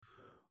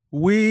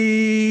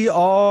We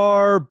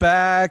are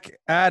back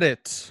at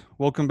it.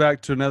 Welcome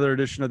back to another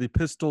edition of the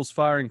Pistols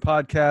Firing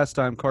Podcast.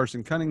 I'm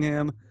Carson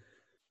Cunningham,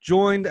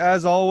 joined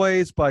as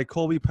always by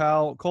Colby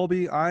Powell.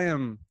 Colby,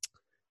 I'm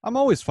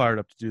always fired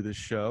up to do this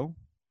show,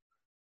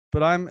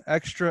 but I'm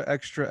extra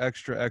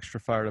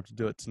fired up to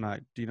do it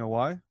tonight. Do you know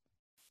why?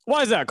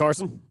 Why is that,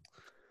 Carson?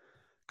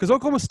 Because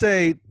Oklahoma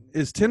State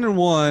is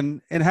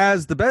 10-1 and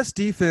has the best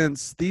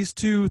defense these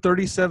two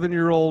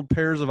 37-year-old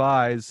pairs of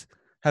eyes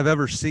have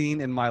ever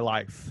seen in my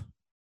life.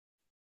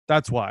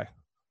 That's why.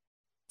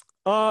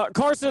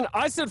 Carson,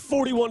 I said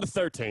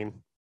 41-13.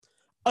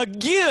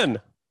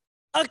 Again,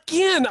 I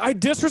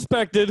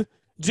disrespected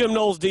Jim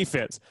Knowles'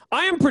 defense.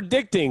 I am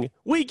predicting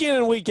week in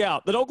and week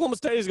out that Oklahoma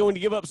State is going to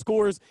give up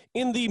scores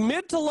in the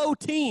mid to low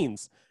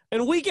teens.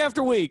 And week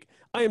after week,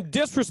 I am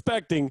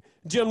disrespecting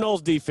Jim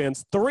Knowles'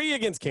 defense. 3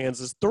 against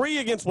Kansas, 3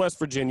 against West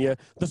Virginia.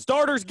 The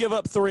starters give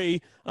up 3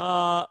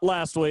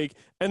 last week,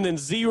 and then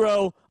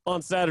 0 on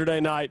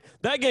Saturday night.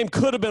 That game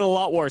could have been a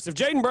lot worse. If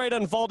Jaden Bray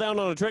doesn't fall down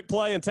on a trick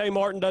play and Tay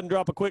Martin doesn't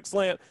drop a quick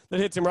slant that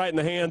hits him right in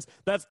the hands,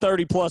 that's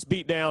 30-plus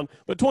beat down.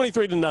 But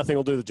 23-0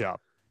 will do the job.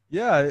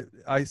 Yeah,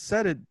 I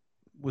said it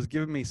was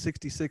giving me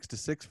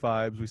 66-6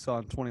 vibes we saw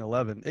in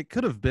 2011. It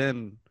could have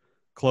been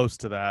close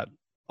to that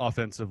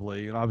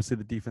offensively, and obviously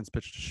the defense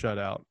pitched a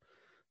shutout.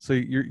 So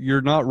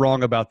you're not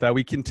wrong about that.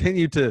 We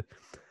continue to,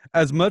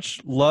 as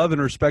much love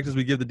and respect as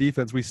we give the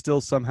defense, we still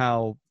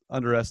somehow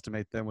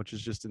underestimate them, which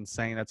is just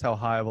insane. That's how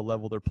high of a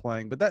level they're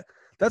playing. But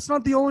that's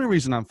not the only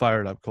reason I'm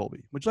fired up,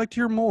 Colby. Would you like to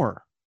hear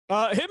more?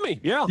 Hit me.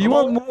 Yeah. Do you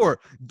want more?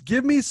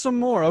 Give me some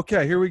more.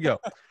 Okay, here we go.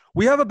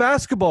 We have a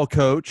basketball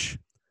coach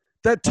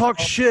that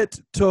talks shit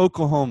to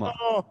Oklahoma.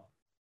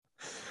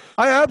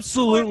 I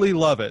absolutely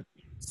love it.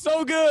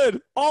 So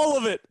good. All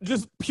of it.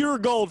 Just pure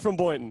gold from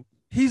Boynton.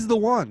 He's the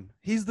one.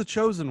 He's the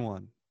chosen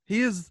one.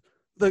 He is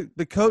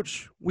the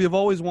coach we have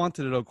always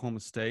wanted at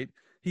Oklahoma State.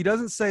 He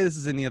doesn't say this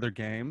is any other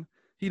game.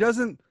 He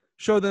doesn't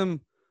show them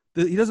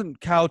he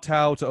doesn't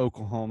kowtow to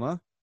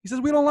Oklahoma. He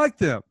says, we don't like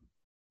them.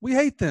 We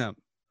hate them.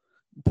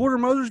 Porter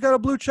Moser's got a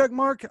blue check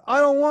mark. I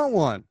don't want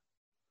one.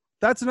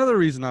 That's another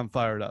reason I'm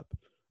fired up.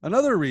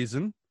 Another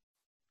reason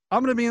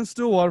I'm going to be in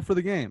Stillwater for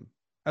the game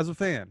as a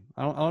fan.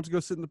 I don't have to go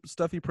sit in the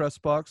stuffy press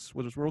box,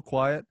 which is real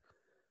quiet.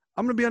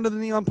 I'm going to be under the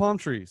neon palm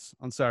trees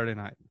on Saturday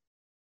night.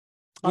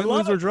 Win,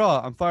 lose, or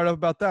draw. I'm fired up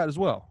about that as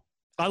well.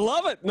 I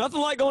love it.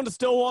 Nothing like going to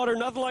Stillwater.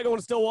 Nothing like going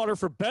to Stillwater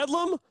for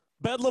Bedlam.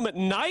 Bedlam at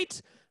night.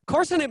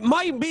 Carson, it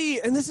might be,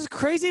 and this is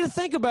crazy to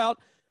think about,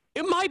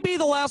 it might be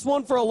the last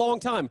one for a long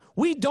time.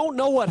 We don't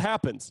know what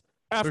happens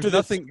after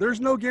this. There's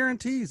no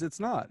guarantees. It's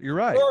not. You're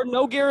right. There are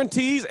no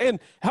guarantees. And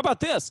how about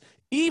this?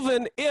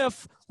 Even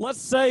if, let's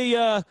say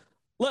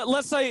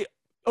OU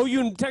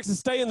and Texas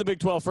stay in the Big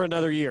 12 for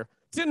another year.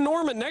 It's in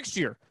Norman next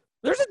year.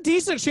 There's a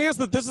decent chance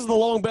that this is the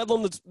long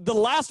Bedlam that's the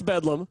last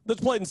Bedlam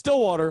that's played in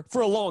Stillwater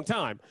for a long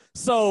time.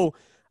 So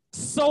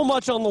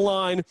much on the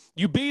line.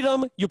 You beat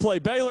them, you play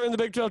Baylor in the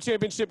Big 12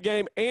 championship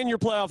game, and your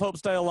playoff hopes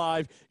stay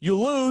alive. You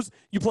lose,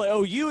 you play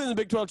OU in the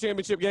Big 12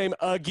 championship game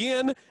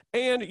again,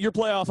 and your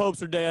playoff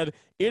hopes are dead.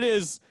 It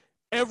is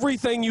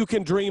everything you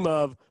can dream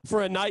of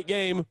for a night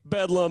game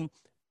Bedlam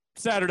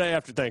Saturday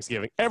after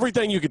Thanksgiving.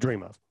 Everything you could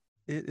dream of.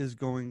 It is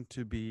going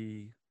to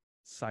be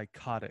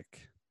psychotic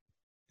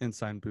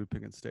inside Boo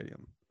Pickens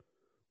Stadium.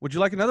 Would you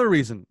like another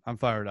reason I'm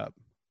fired up?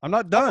 I'm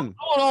not done.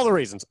 I want all the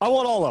reasons. I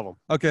want all of them.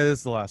 Okay, this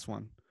is the last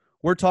one.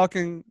 We're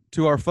talking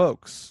to our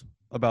folks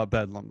about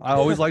Bedlam. I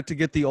always like to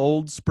get the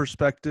old's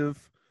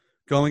perspective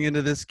going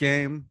into this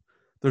game.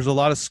 There's a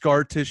lot of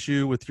scar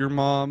tissue with your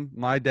mom,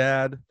 my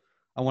dad.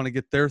 I want to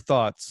get their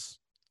thoughts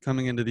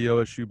coming into the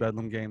OSU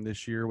Bedlam game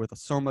this year with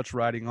so much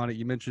riding on it.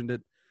 You mentioned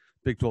it,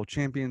 Big 12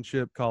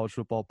 championship, college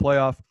football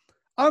playoff.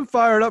 I'm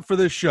fired up for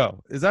this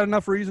show. Is that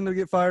enough reason to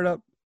get fired up?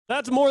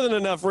 That's more than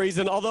enough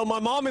reason, although my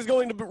mom is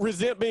going to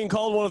resent being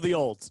called one of the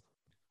olds.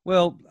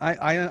 Well,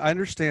 I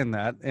understand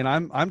that, and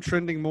I'm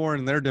trending more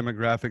in their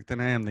demographic than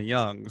I am the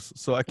youngs,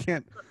 so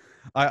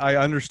I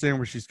understand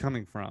where she's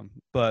coming from,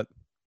 but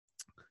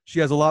she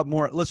has a lot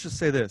more. Let's just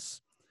say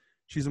this: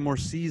 she's a more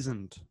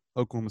seasoned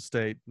Oklahoma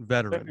State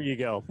veteran. There you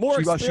go.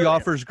 She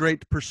offers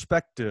great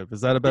perspective.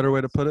 Is that a better way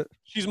to put it?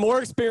 She's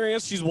more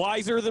experienced. She's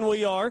wiser than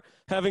we are,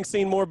 having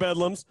seen more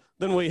Bedlams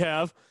than we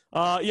have.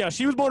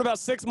 She was born about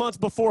 6 months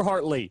before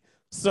Hartley.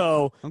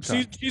 So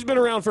okay. She's been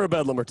around for a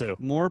Bedlam or two.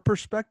 More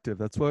perspective.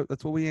 That's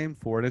what we aim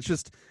for. And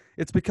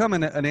it's become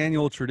an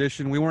annual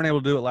tradition. We weren't able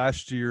to do it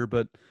last year,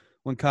 but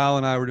when Kyle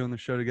and I were doing the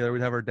show together,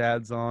 we'd have our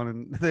dads on,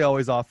 and they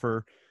always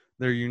offer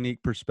their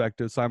unique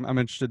perspective. So I'm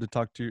interested to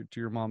talk to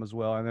your mom as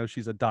well. I know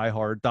she's a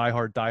diehard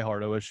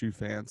OSU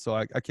fan. So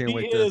I can't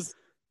wait to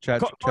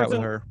chat with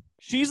her.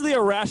 She's the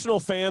irrational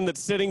fan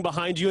that's sitting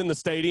behind you in the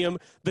stadium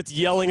that's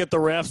yelling at the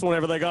refs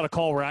whenever they got a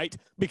call right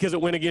because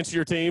it went against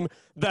your team.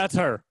 That's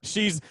her.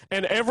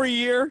 And every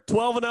year,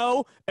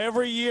 12-0,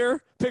 every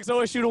year, picks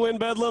OSU to win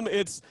Bedlam.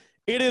 It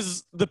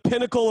is the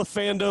pinnacle of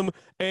fandom,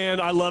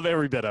 and I love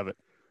every bit of it.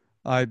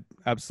 I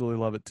absolutely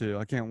love it too.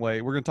 I can't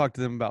wait. We're going to talk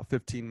to them about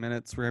 15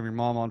 minutes. We're going to have your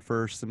mom on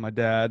first and my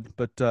dad.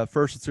 But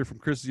first, let's hear from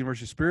Chris's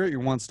University Spirit,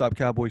 your one-stop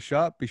Cowboy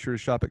shop. Be sure to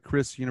shop at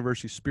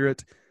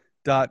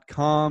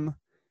chrisuniversityspirit.com.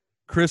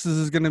 Chris's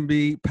is going to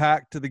be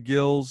packed to the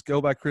gills.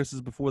 Go by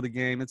Chris's before the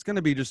game. It's going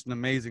to be just an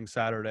amazing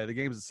Saturday. The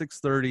game is at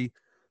 6:30.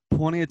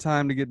 Plenty of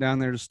time to get down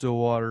there to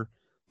Stillwater.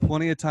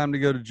 Plenty of time to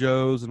go to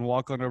Joe's and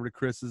walk on over to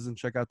Chris's and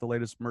check out the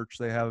latest merch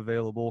they have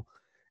available.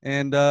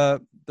 And they're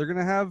going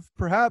to have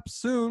perhaps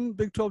soon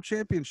Big 12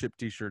 championship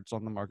T-shirts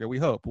on the market. We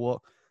hope.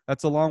 Well,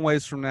 that's a long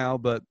ways from now,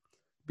 but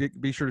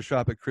be sure to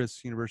shop at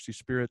Chris University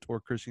Spirit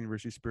or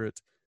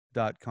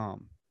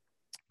chrisuniversityspirit.com.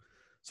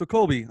 So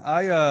Colby,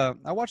 I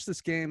watched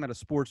this game at a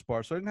sports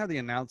bar, so I didn't have the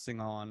announcing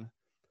on.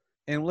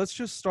 And let's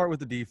just start with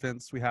the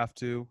defense. We have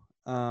to.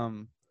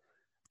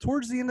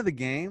 Towards the end of the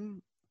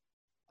game,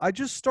 I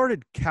just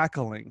started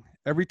cackling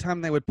every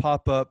time they would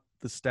pop up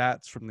the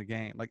stats from the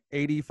game, like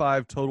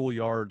 85 total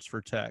yards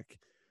for Tech.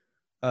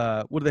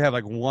 What do they have,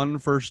 like one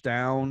first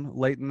down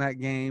late in that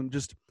game?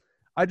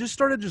 I just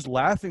started just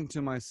laughing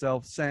to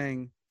myself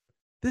saying,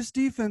 this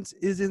defense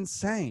is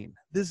insane.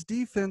 This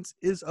defense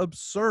is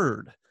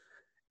absurd.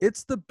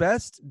 It's the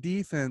best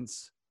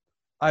defense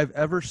I've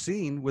ever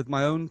seen with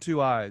my own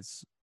two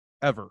eyes,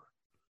 ever.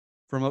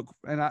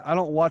 And I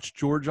don't watch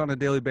Georgia on a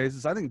daily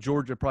basis. I think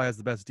Georgia probably has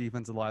the best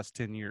defense in the last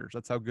 10 years.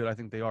 That's how good I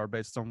think they are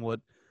based on what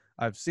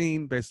I've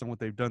seen, based on what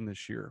they've done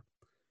this year.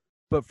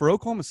 But for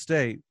Oklahoma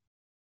State,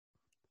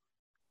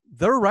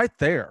 they're right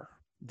there.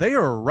 They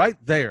are right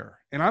there.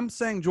 And I'm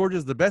saying Georgia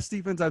is the best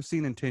defense I've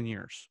seen in 10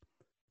 years.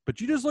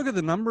 But you just look at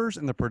the numbers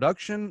and the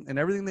production and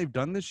everything they've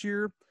done this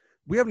year.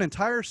 We have an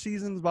entire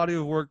season's body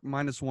of work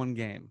minus one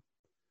game.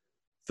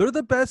 They're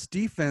the best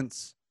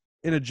defense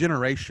in a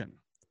generation.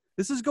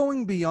 This is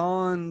going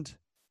beyond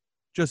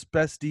just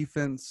best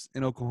defense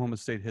in Oklahoma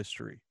State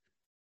history.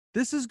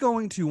 This is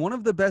going to one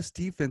of the best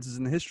defenses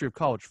in the history of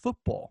college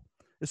football,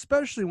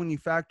 especially when you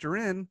factor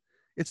in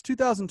it's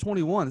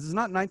 2021. This is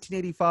not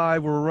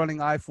 1985 where we're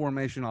running I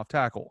formation off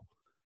tackle.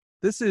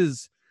 This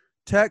is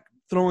Tech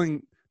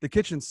throwing the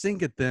kitchen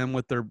sink at them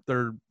with their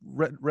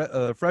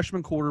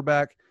freshman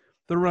quarterback.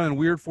 They're running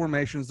weird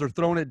formations. They're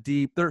throwing it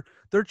deep.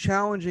 They're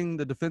challenging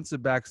the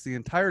defensive backs the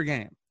entire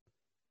game,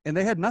 and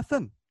they had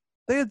nothing.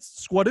 They had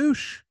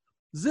squadoosh,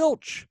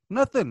 zilch,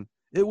 nothing.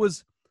 It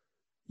was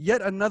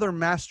yet another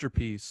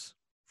masterpiece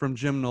from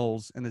Jim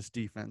Knowles and this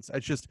defense.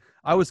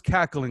 I was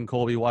cackling,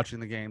 Colby, watching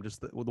the game,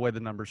 just the way the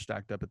numbers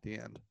stacked up at the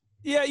end.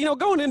 Yeah,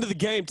 going into the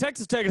game,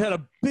 Texas Tech had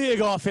a big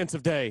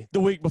offensive day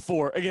the week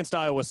before against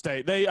Iowa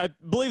State. I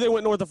believe they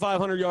went north of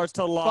 500 yards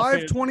total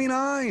offense.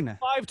 529.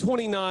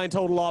 529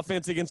 total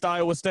offense against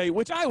Iowa State,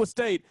 which Iowa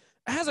State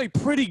has a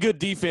pretty good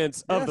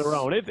defense of their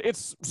own.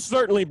 It's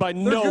certainly by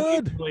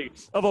no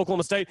means of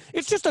Oklahoma State.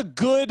 It's just a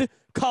good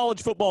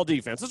college football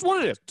defense. That's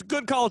what it is. It's a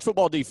good college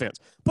football defense.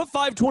 Put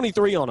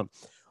 523 on them.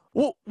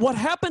 Well, what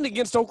happened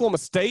against Oklahoma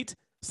State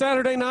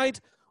Saturday night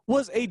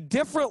was a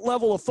different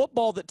level of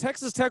football that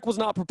Texas Tech was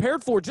not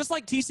prepared for, just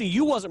like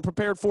TCU wasn't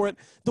prepared for it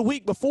the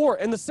week before.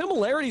 And the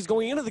similarities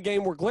going into the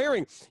game were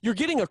glaring. You're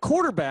getting a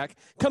quarterback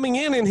coming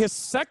in his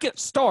second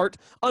start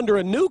under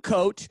a new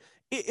coach.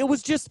 It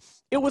was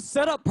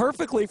set up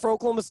perfectly for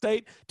Oklahoma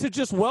State to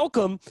just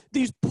welcome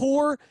these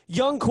poor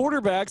young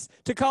quarterbacks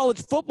to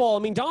college football. I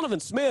mean,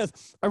 Donovan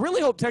Smith, I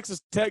really hope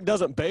Texas Tech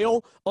doesn't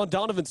bail on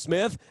Donovan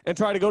Smith and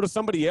try to go to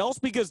somebody else,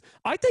 because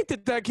I think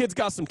that kid's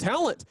got some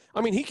talent.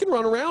 I mean, he can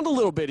run around a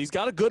little bit. He's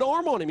got a good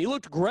arm on him. He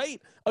looked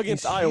great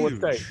against Iowa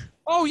State.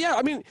 Oh, yeah.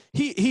 I mean,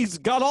 he's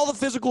got all the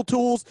physical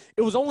tools.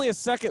 It was only a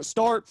second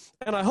start,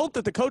 and I hope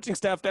that the coaching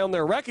staff down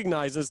there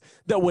recognizes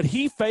that what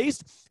he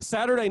faced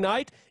Saturday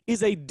night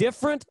is a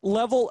different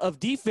level of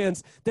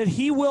defense that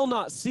he will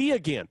not see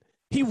again.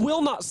 He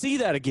will not see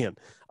that again.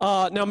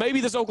 Now,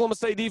 maybe this Oklahoma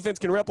State defense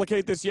can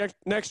replicate this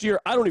next year.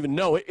 I don't even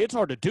know. It's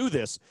hard to do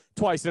this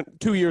twice in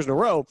 2 years in a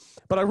row,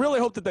 but I really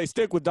hope that they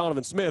stick with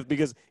Donovan Smith,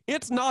 because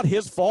it's not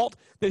his fault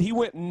that he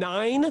went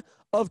 9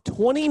 of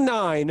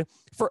 29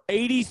 for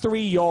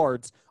 83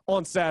 yards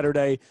on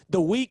Saturday,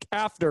 the week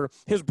after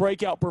his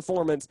breakout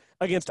performance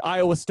against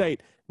Iowa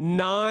State.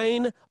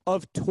 9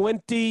 of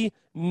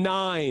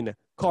 29,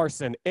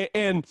 Carson.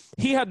 And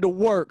he had to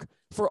work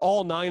for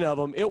all 9 of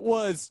them. It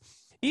was,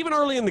 even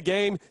early in the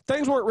game,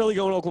 things weren't really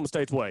going Oklahoma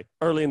State's way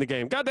early in the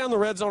game. Got down the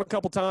red zone a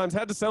couple times,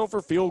 had to settle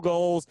for field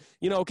goals.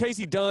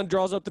 Casey Dunn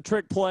draws up the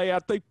trick play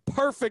at the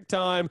perfect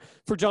time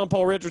for John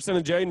Paul Richardson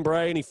and Jaden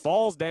Bray, and he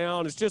falls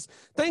down. It's just,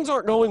 things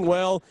aren't going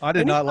well. I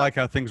did not like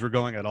how things were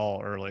going at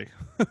all early.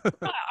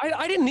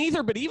 I didn't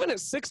either, but even at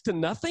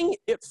 6-0,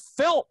 it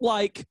felt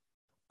like,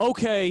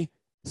 okay,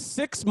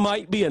 6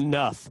 might be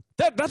enough.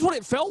 That's what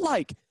it felt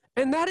like.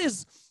 And that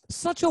is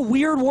such a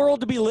weird world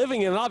to be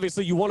living in. And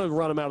obviously, you want to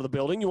run them out of the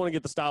building. You want to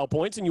get the style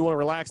points, and you want to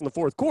relax in the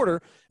fourth quarter.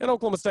 And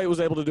Oklahoma State was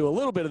able to do a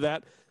little bit of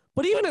that.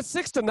 But even at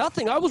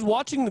 6-0, I was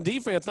watching the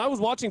defense, and I was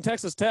watching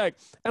Texas Tech,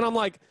 and I'm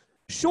like,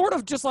 short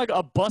of just like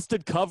a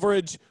busted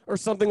coverage or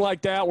something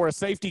like that where a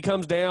safety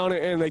comes down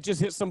and they just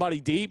hit somebody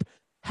deep,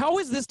 how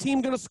is this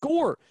team going to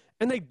score?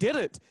 and they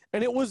didn't.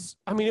 And it was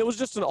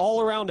just an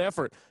all-around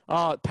effort.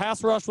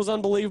 Pass rush was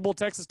unbelievable.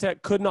 Texas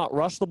Tech could not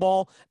rush the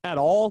ball at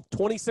all.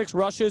 26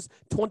 rushes,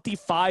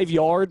 25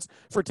 yards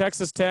for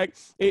Texas Tech.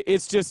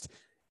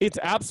 It's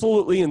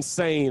absolutely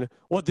insane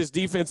what this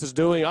defense is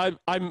doing.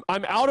 I'm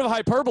out of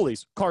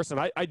hyperboles, Carson.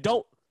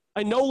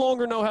 I no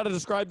longer know how to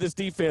describe this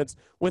defense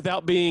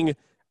without being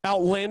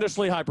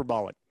outlandishly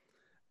hyperbolic.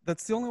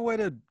 That's the only way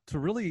to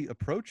really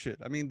approach it.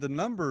 I mean, the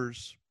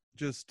numbers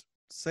just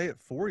say it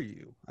for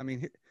you. I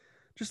mean,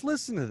 just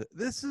listen to it.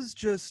 This is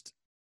just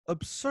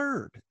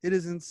absurd. It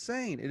is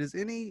insane. It is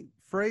any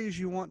phrase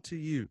you want to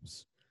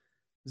use.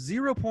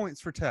 0 points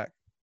for Tech.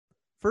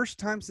 First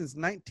time since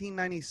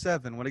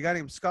 1997 when a guy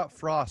named Scott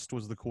Frost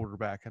was the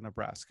quarterback in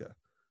Nebraska.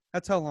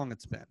 That's how long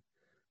it's been.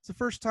 It's the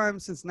first time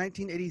since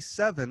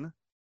 1987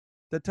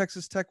 that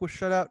Texas Tech was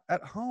shut out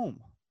at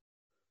home.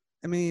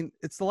 I mean,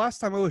 it's the last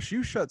time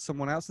OSU shut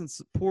someone out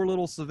since poor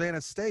little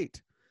Savannah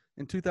State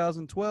in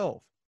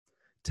 2012.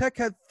 Tech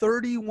had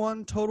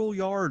 31 total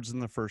yards in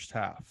the first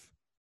half.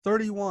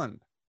 31.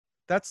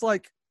 That's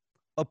like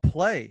a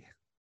play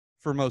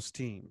for most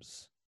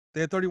teams.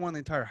 They had 31 the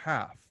entire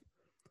half.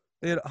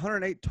 They had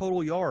 108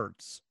 total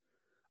yards.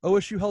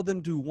 OSU held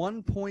them to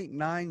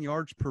 1.9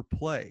 yards per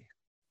play.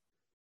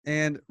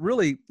 And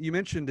really, you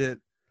mentioned it,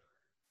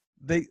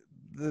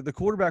 the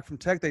quarterback from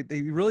Tech, they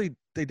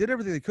did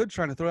everything they could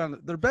trying to throw down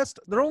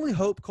their only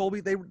hope, Colby,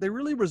 they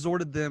really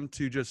resorted them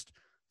to just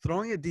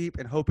throwing it deep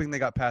and hoping they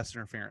got pass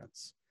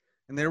interference.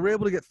 And they were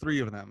able to get 3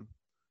 of them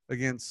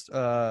against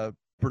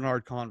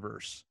Bernard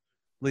Converse,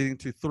 leading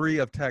to 3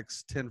 of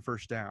Tech's 10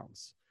 first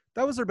downs.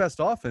 That was their best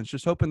offense,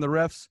 just hoping the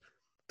refs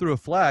threw a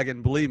flag.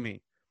 And believe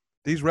me,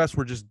 these refs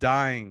were just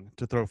dying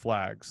to throw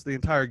flags. The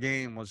entire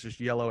game was just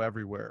yellow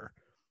everywhere.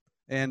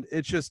 And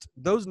it's just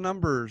those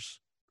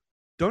numbers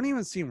don't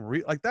even seem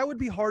real. Like, that would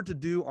be hard to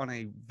do on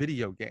a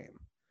video game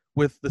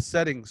with the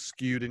settings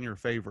skewed in your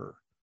favor,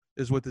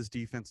 is what this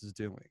defense is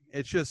doing.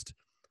 It's just,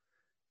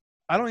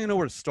 I don't even know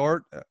where to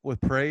start with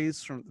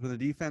praise from the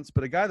defense,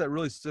 but a guy that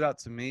really stood out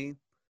to me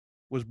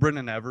was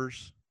Brendan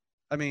Evers.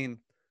 I mean,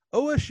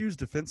 OSU's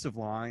defensive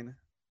line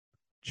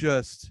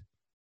just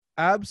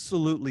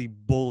absolutely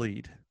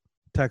bullied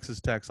Texas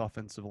Tech's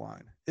offensive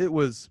line. It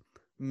was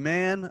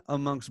man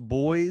amongst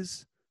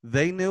boys.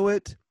 They knew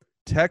it.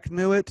 Tech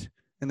knew it.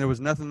 And there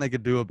was nothing they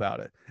could do about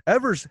it.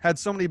 Evers had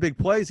so many big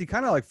plays, he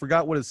kind of like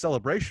forgot what his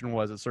celebration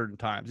was at certain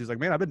times. He's like,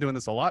 man, I've been doing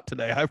this a lot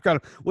today.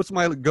 What's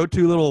my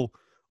go-to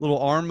little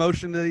arm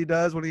motion that he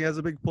does when he has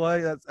a big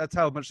play? That's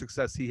how much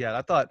success he had.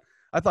 I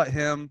thought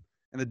him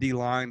and the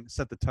D-line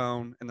set the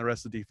tone, and the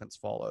rest of the defense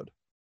followed.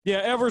 Yeah,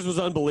 Evers was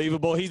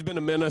unbelievable. He's been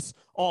a menace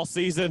all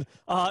season.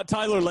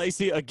 Tyler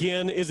Lacey,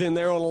 again, is in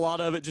there on a lot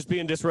of it, just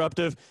being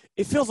disruptive.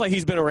 It feels like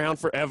he's been around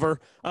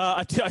forever.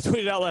 I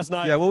tweeted out last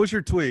night. Yeah, what was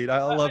your tweet?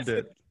 I loved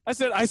it. I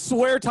said, I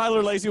swear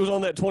Tyler Lacey was on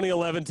that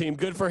 2011 team.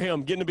 Good for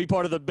him, getting to be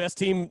part of the best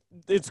team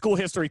in school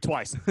history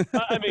twice.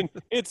 I mean,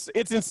 it's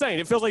insane.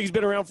 It feels like he's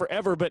been around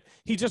forever, but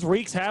he just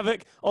wreaks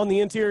havoc on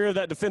the interior of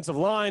that defensive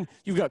line.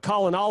 You've got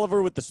Colin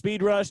Oliver with the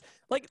speed rush.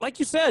 Like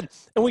you said,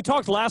 and we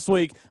talked last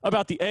week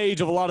about the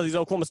age of a lot of these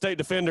Oklahoma State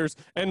defenders,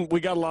 and we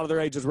got a lot of their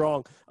ages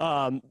wrong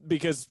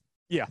because,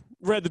 yeah,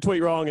 read the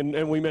tweet wrong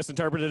and we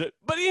misinterpreted it.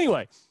 But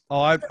anyway. Oh,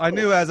 I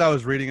knew as I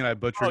was reading it, I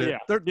butchered it.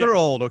 They're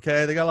old,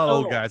 okay? They got a lot of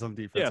old guys on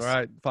defense. Yes. All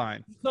right,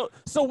 fine.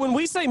 So when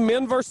we say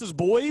men versus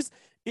boys,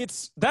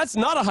 that's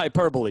not a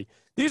hyperbole.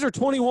 These are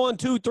 21,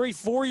 2, 3,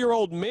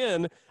 4-year-old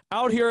men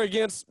out here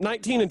against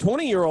 19 and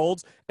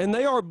 20-year-olds, and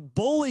they are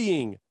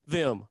bullying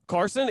them,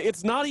 Carson.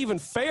 It's not even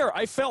fair.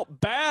 I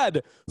felt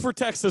bad for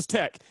Texas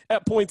Tech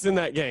at points in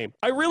that game.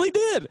 I really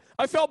did.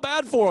 I felt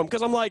bad for them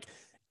because I'm like,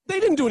 they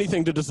didn't do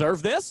anything to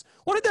deserve this.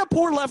 What did that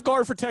poor left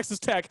guard for Texas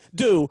Tech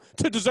do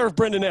to deserve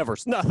Brendan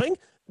Evers? Nothing.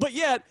 But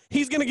yet,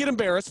 he's going to get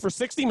embarrassed for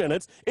 60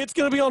 minutes. It's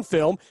going to be on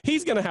film.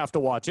 He's going to have to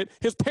watch it.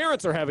 His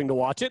parents are having to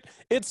watch it.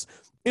 It's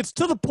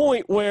to the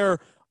point where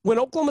when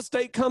Oklahoma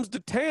State comes to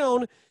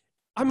town,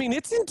 I mean,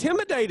 it's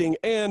intimidating.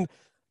 And,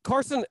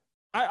 Carson,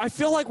 I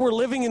feel like we're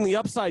living in the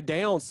upside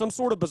down, some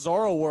sort of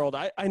bizarro world.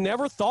 I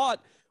never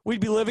thought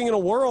we'd be living in a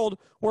world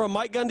where a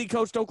Mike Gundy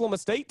coached Oklahoma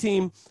State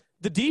team,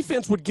 the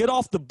defense would get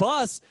off the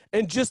bus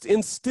and just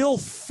instill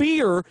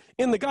fear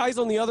in the guys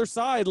on the other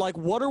side. Like,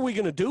 what are we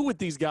going to do with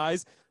these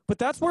guys? But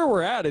that's where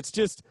we're at. It's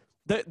just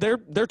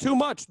they're too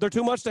much. They're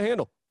too much to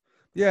handle.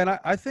 Yeah, and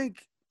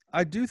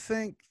I do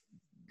think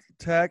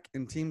Tech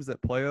and teams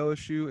that play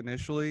OSU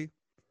initially,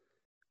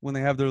 when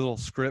they have their little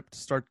script to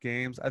start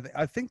games,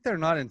 I think they're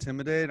not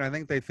intimidated. I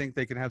think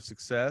they can have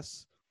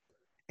success.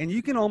 And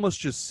you can almost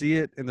just see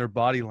it in their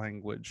body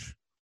language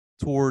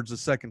towards the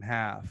second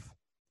half.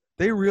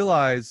 They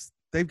realize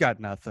they've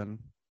got nothing.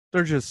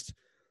 They're just,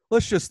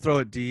 let's just throw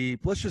it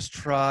deep. Let's just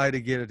try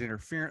to get it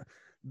interference.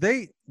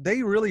 They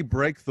really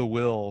break the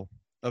will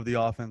of the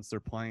offense they're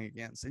playing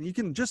against. And you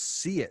can just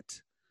see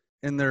it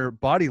in their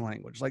body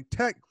language. Like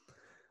Tech,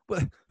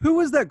 but who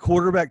was that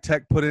quarterback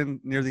Tech put in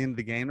near the end of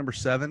the game, number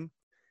 7?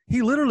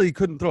 He literally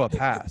couldn't throw a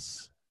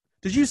pass.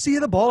 Did you see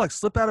the ball like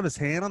slip out of his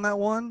hand on that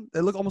one?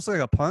 It looked almost like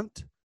a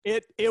punt.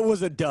 It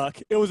was a duck.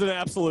 It was an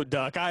absolute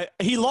duck.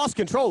 He lost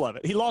control of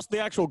it. He lost the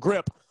actual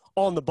grip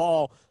on the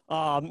ball.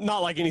 Not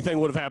like anything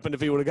would have happened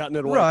if he would have gotten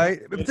it away.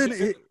 Right. But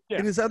then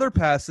in his other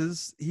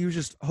passes, he was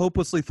just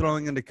hopelessly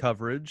throwing into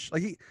coverage.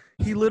 Like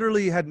he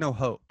literally had no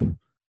hope.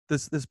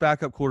 This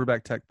backup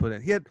quarterback Tech put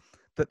in. He had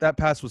that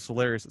pass was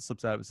hilarious. It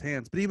slips out of his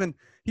hands. But even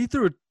he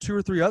threw 2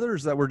 or 3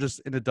 others that were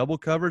just into double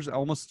coverage,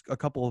 almost a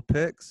couple of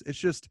picks. It's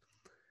just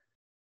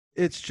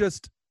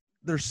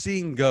they're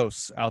seeing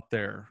ghosts out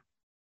there,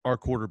 our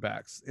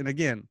quarterbacks. And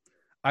again,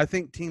 I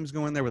think teams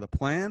go in there with a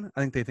plan. I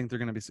think they think they're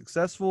going to be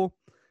successful.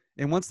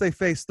 And once they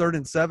face 3rd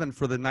and 7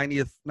 for the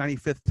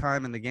 95th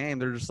time in the game,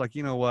 they're just like,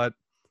 you know what?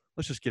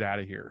 Let's just get out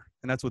of here.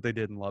 And that's what they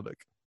did in Lubbock.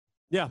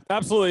 Yeah,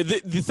 absolutely.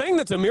 The thing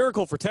that's a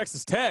miracle for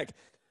Texas Tech,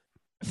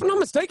 if I'm not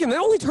mistaken, they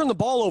only turned the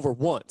ball over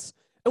once.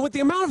 And with the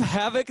amount of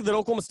havoc that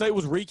Oklahoma State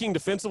was wreaking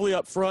defensively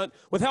up front,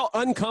 with how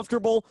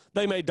uncomfortable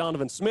they made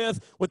Donovan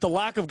Smith, with the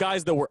lack of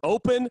guys that were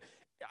open,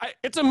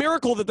 it's a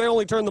miracle that they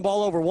only turned the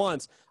ball over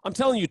once. I'm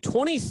telling you,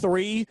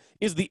 23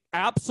 is the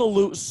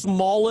absolute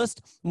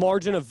smallest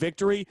margin of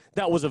victory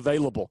that was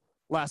available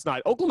last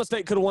night. Oklahoma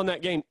State could have won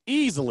that game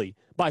easily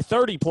by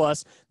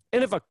 30+.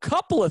 And if a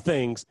couple of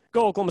things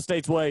go Oklahoma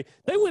State's way,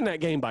 they win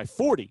that game by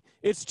 40.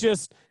 It's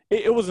just –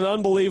 it was an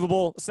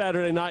unbelievable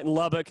Saturday night in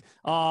Lubbock.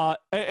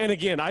 And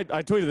again, I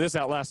tweeted this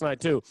out last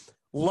night too.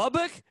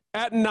 Lubbock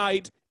at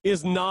night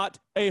is not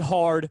a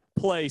hard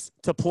place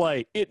to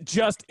play. It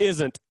just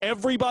isn't.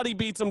 Everybody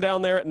beats them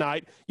down there at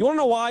night. You want to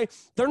know why?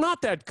 They're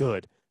not that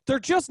good. They're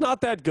just not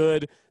that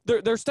good.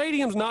 Their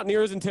stadium's not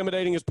near as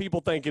intimidating as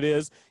people think it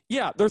is.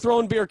 Yeah, they're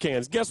throwing beer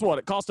cans. Guess what?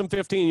 It cost them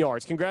 15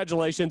 yards.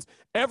 Congratulations.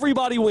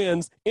 Everybody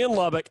wins in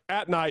Lubbock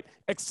at night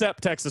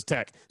except Texas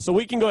Tech. So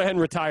we can go ahead and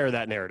retire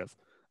that narrative.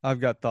 I've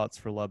got thoughts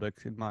for Lubbock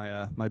in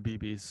my my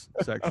BBs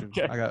section.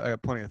 Okay. I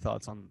got plenty of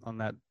thoughts on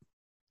that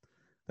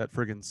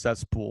friggin'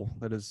 cesspool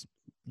that is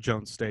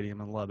Jones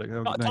Stadium in Lubbock.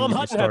 Tom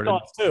Hutton had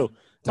thoughts too.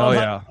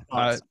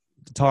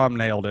 Tom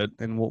nailed it,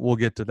 and we'll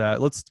get to that.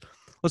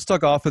 Let's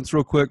talk offense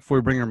real quick before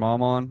we bring your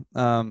mom on.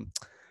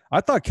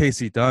 I thought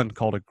Casey Dunn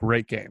called a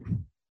great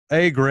game.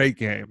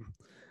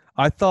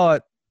 I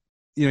thought,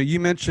 you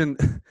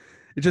mentioned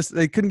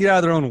they couldn't get out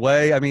of their own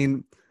way. I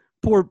mean,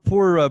 poor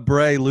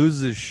Bray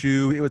loses his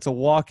shoe. It's a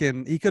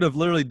walk-in. He could have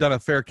literally done a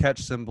fair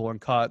catch symbol and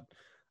caught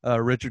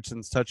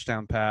Richardson's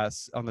touchdown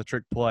pass on the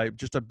trick play.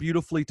 Just a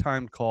beautifully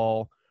timed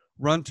call,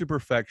 run to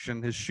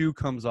perfection. His shoe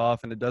comes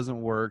off and it doesn't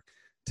work.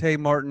 Tay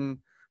Martin,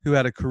 who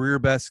had a career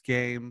best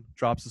game,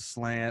 drops a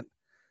slant.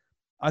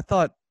 I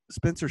thought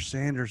Spencer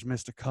Sanders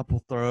missed a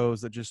couple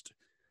throws that just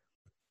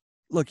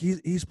look.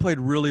 He's played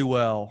really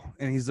well,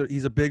 and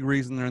he's a big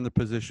reason they're in the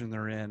position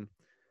they're in.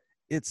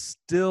 It's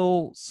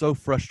still so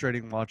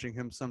frustrating watching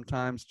him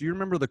sometimes. Do you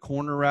remember the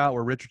corner route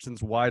where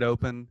Richardson's wide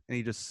open and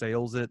he just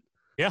sails it?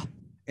 Yeah.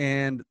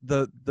 And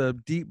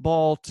the deep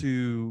ball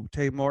to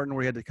Tay Martin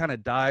where he had to kind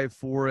of dive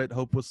for it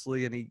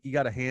hopelessly, and he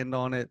got a hand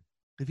on it.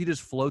 If he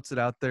just floats it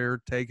out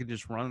there, Tay can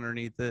just run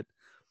underneath it.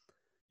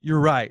 You're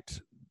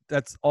right.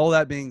 That's all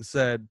that being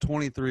said,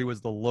 23 was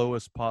the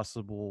lowest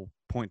possible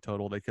point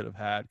total they could have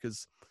had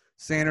because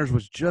Sanders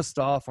was just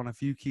off on a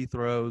few key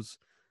throws.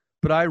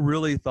 But I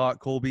really thought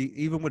Colby,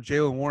 even with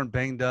Jalen Warren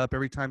banged up,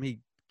 every time he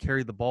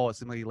carried the ball, it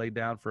seemed like he laid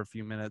down for a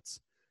few minutes.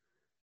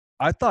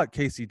 I thought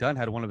Casey Dunn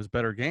had one of his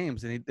better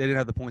games, and they didn't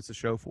have the points to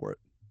show for it.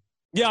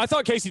 Yeah, I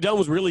thought Casey Dunn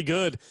was really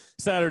good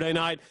Saturday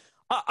night.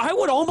 I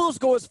would almost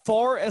go as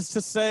far as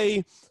to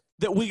say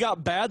that we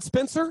got bad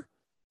Spencer,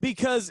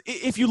 because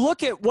if you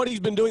look at what he's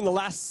been doing the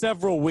last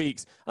several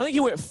weeks, I think he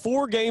went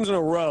 4 games in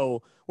a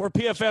row where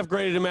PFF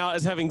graded him out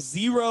as having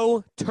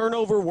 0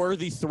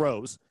 turnover-worthy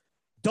throws.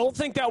 Don't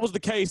think that was the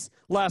case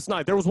last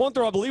night. There was one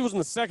throw, I believe, was in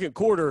the second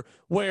quarter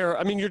where,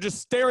 you're just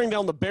staring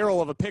down the barrel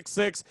of a pick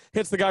six,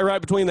 hits the guy right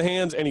between the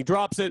hands, and he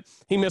drops it.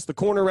 He missed the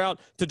corner route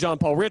to John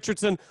Paul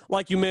Richardson,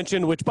 like you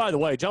mentioned, which, by the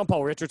way, John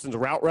Paul Richardson's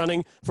route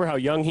running for how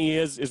young he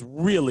is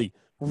really,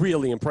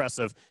 really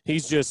impressive.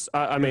 He's just,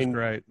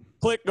 great.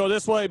 Click, go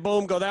this way,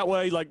 boom, go that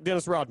way, like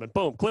Dennis Rodman.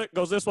 Boom, click,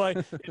 goes this way.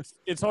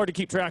 It's hard to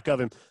keep track of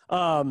him.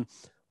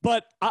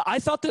 But I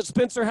thought that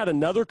Spencer had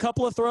another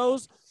couple of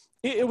throws.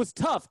 It was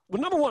tough. Well,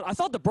 number one, I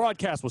thought the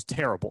broadcast was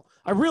terrible.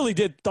 I really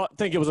did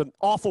think it was an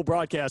awful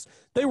broadcast.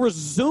 They were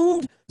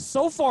zoomed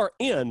so far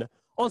in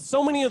on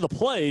so many of the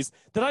plays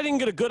that I didn't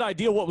get a good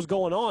idea what was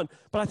going on.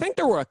 But I think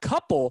there were a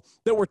couple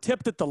that were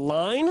tipped at the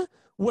line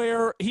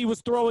where he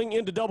was throwing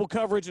into double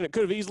coverage and it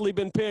could have easily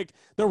been picked.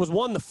 There was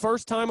one the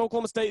first time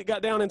Oklahoma State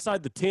got down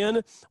inside the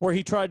 10 where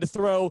he tried to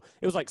throw.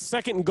 It was like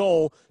 2nd and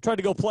goal, tried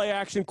to go play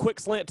action, quick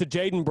slant to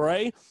Jaden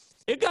Bray.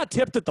 It got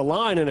tipped at the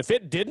line, and if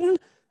it didn't,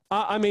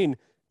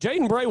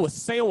 Jaden Bray was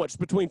sandwiched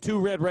between 2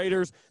 Red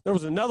Raiders. There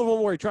was another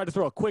one where he tried to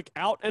throw a quick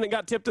out, and it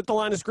got tipped at the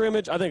line of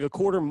scrimmage. I think a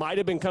quarter might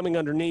have been coming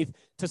underneath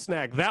to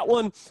snag that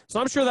one. So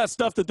I'm sure that's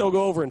stuff that they'll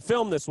go over and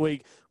film this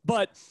week.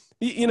 But,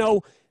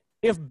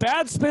 if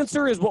bad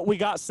Spencer is what we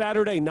got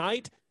Saturday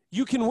night,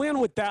 you can win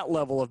with that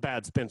level of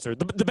bad Spencer.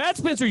 The bad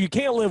Spencer you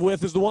can't live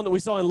with is the one that we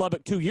saw in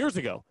Lubbock 2 years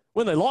ago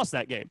when they lost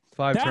that game.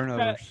 5 That's turnovers.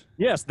 Bad,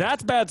 yes,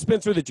 that's bad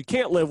Spencer that you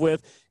can't live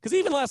with. Because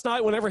even last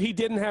night, whenever he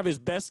didn't have his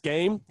best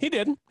game, he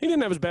didn't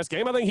have his best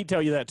game. I think he'd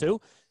tell you that too.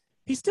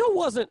 He still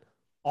wasn't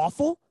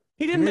awful.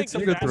 He didn't make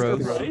some good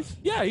throws.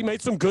 Yeah, he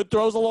made some good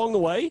throws along the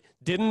way.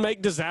 Didn't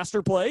make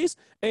disaster plays.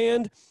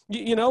 And,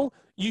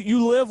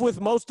 you live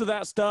with most of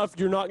that stuff.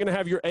 You're not going to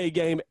have your A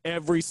game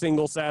every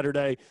single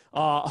Saturday.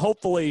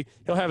 Hopefully,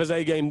 he'll have his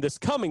A game this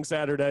coming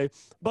Saturday.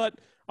 But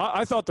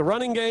I thought the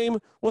running game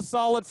was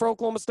solid for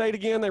Oklahoma State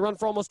again. They run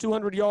for almost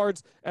 200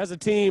 yards as a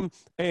team.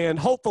 And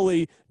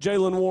hopefully,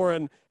 Jaylen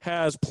Warren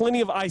has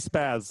plenty of ice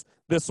baths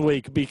this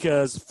week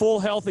because full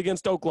health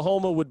against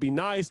Oklahoma would be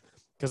nice.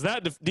 Because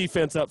that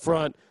defense up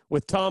front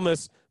with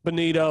Thomas,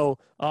 Benito,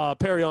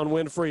 Perrion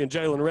Winfrey, and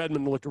Jalen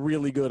Redmond looked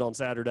really good on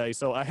Saturday.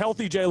 So a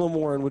healthy Jaylen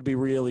Warren would be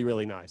really,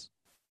 really nice.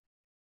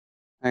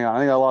 Hang on. I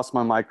think I lost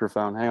my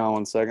microphone. Hang on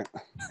one second.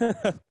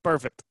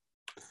 Perfect.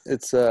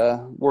 It's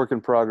a work in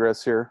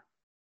progress here.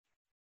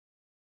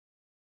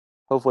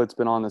 Hopefully it's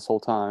been on this whole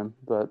time,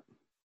 but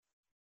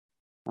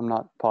I'm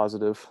not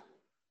positive.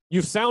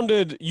 You sound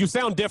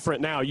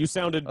different now. You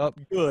sounded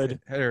good.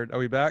 Hey, are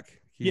we back?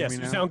 Yes,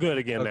 you sound good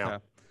again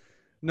now.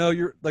 No,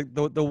 you're like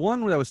the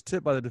one that was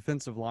tipped by the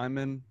defensive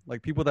lineman,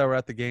 like people that were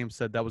at the game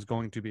said that was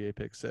going to be a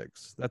pick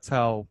six. That's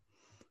how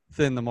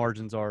thin the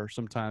margins are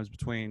sometimes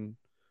between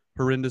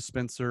horrendous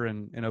Spencer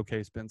and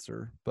okay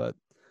Spencer. But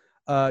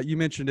you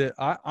mentioned it.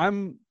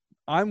 I'm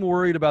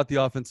worried about the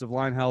offensive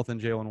line health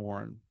and Jaylen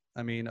Warren.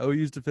 I mean,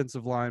 OU's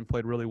defensive line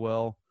played really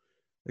well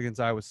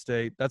against Iowa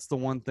State. That's the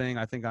one thing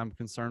I think I'm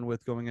concerned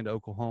with going into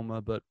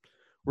Oklahoma, but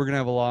we're going to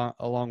have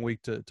a long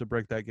week to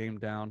break that game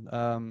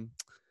down.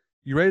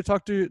 You ready to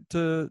talk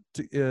to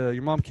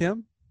your mom,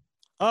 Kim?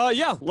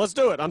 Yeah, let's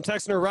do it. I'm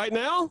texting her right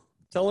now,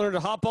 telling her to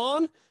hop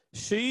on.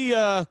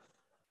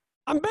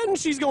 I'm betting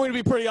she's going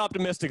to be pretty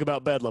optimistic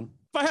about Bedlam.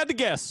 If I had to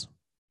guess,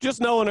 just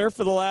knowing her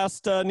for the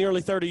last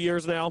nearly 30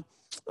 years now,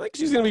 I think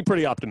she's going to be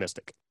pretty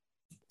optimistic.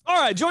 All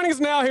right, joining us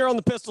now here on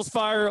the Pistols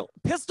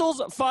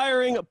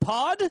Firing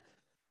Pod,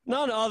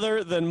 none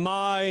other than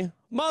my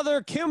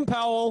mother, Kim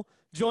Powell,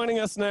 joining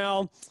us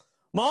now.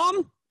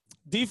 Mom,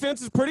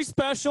 defense is pretty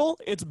special.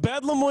 It's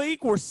Bedlam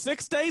week. We're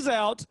 6 days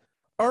out.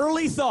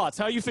 Early thoughts.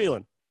 How you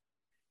feeling?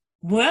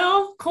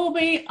 Well,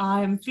 Colby,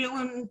 I'm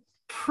feeling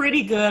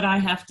pretty good, I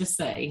have to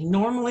say.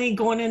 Normally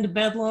going into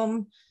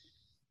Bedlam,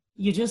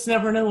 you just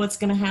never know what's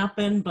going to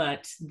happen.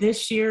 But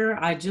this year,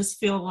 I just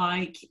feel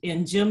like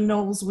in Jim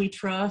Knowles we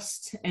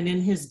trust and in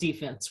his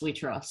defense we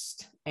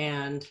trust.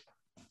 And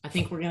I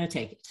think we're going to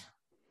take it.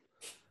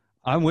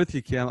 I'm with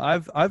you, Kim.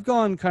 I've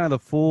gone kind of the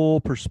full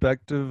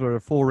perspective or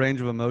a full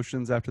range of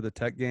emotions after the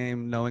Tech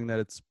game, knowing that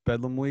it's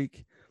Bedlam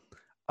week.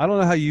 I don't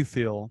know how you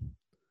feel,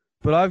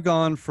 but I've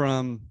gone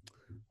from,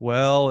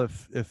 well,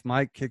 if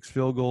Mike kicks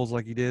field goals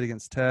like he did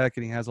against Tech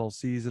and he has all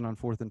season on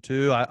 4th and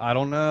 2, I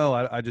don't know.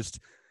 I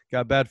just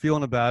got a bad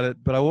feeling about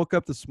it. But I woke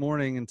up this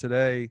morning and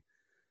today,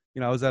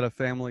 I was at a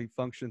family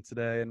function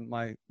today and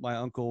my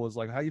uncle was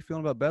like, "How you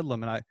feeling about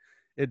Bedlam?" And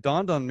it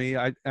dawned on me.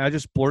 I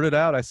just blurted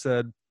out. I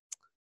said,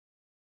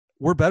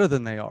 we're better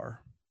than they are,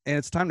 and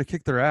it's time to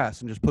kick their ass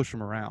and just push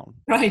them around.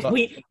 Right. But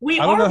we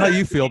I don't know how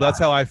you feel. That's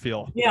how I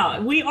feel. Yeah,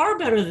 we are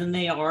better than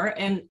they are,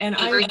 and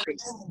I agree.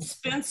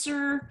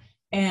 Spencer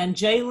and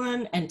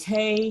Jalen and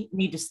Tay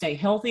need to stay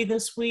healthy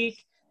this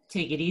week.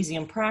 Take it easy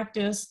in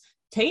practice.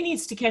 Tay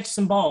needs to catch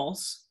some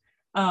balls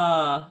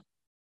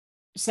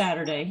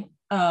Saturday.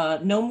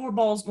 No more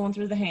balls going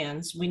through the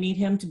hands. We need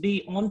him to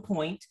be on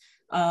point.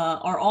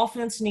 Our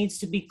offense needs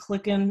to be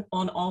clicking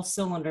on all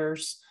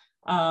cylinders.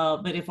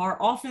 But if our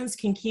offense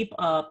can keep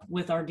up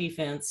with our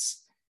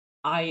defense,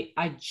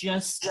 I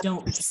just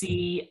don't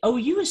see.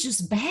 OU is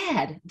just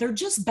bad. They're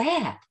just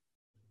bad.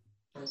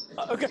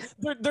 Okay,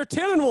 they're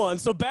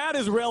 10-1, so bad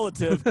is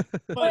relative.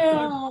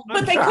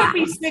 But they could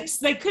be 6.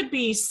 They could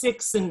be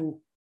 6 and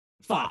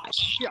 5.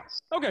 Yeah.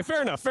 Okay.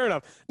 Fair enough.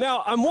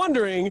 Now I'm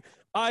wondering.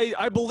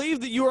 I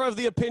believe that you are of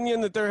the opinion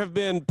that there have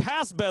been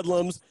past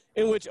Bedlams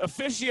in which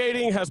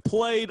officiating has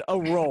played a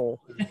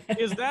role.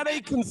 Is that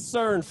a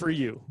concern for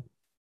you?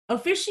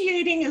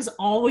 Officiating is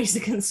always a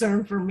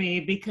concern for me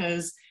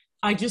because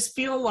I just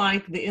feel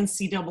like the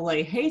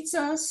NCAA hates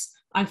us.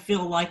 I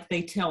feel like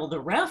they tell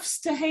the refs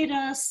to hate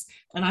us.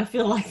 And I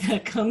feel like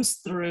that comes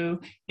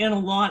through in a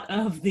lot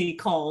of the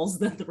calls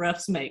that the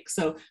refs make.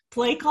 So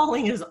play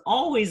calling is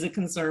always a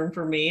concern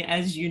for me.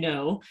 As you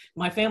know,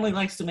 my family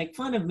likes to make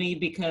fun of me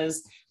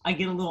because I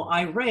get a little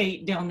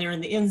irate down there in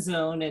the end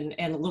zone and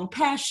a little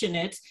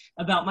passionate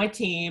about my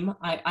team.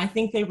 I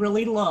think they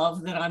really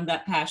love that I'm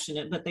that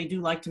passionate, but they do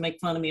like to make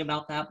fun of me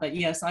about that. But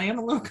yes, I am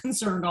a little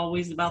concerned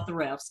always about the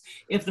refs.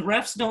 If the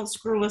refs don't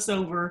screw us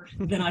over,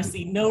 then I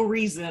see no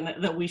reason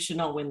that we should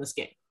not win this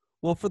game.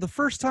 Well, for the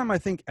first time, I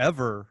think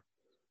ever,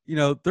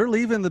 they're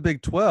leaving the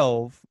Big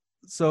 12.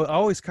 So I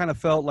always kind of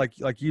felt like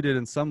you did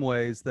in some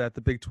ways that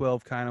the Big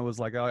 12 kind of was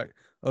like,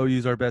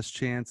 OU's our best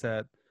chance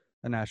at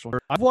a national.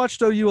 I've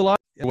watched OU a lot.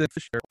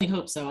 I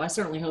hope so. I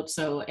certainly hope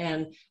so.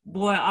 And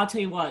boy, I'll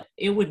tell you what,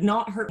 it would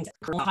not hurt me.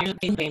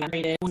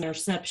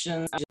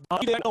 Interceptions.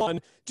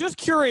 Just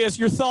curious,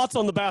 your thoughts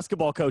on the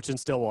basketball coach in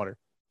Stillwater?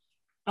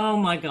 Oh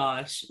my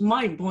gosh,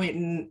 Mike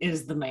Boynton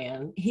is the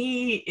man.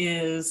 He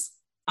is.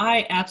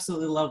 I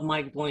absolutely love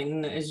Mike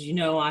Boynton. As you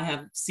know, I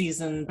have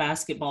season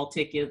basketball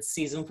tickets,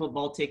 season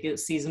football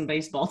tickets, season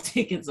baseball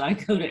tickets. I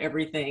go to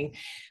everything.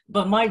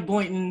 But Mike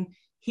Boynton,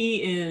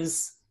 he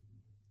is,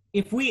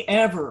 if we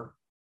ever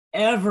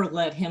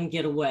let him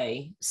get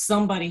away,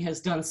 somebody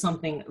has done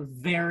something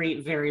very,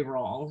 very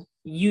wrong.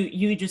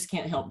 You just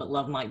can't help but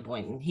love Mike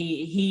Boynton.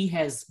 He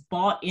has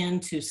bought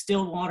into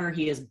Stillwater.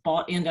 He has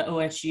bought into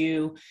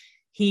OSU.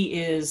 He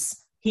is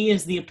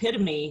the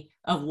epitome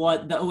of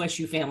what the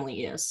OSU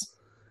family is.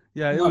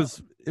 Yeah, it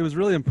was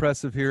really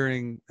impressive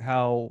hearing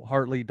how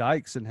Hartley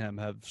Dykes and him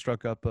have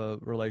struck up a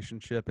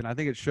relationship, and I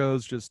think it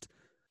shows just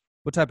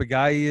what type of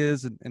guy he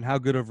is and how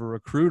good of a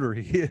recruiter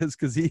he is,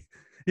 because he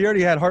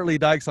already had Hartley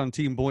Dykes on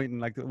Team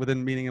Boynton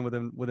meeting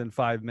him within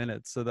 5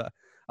 minutes. So that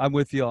I'm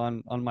with you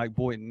on Mike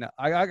Boynton. Now,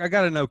 I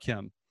got to know,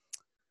 Kim.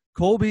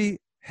 Colby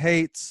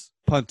hates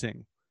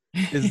punting.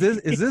 Is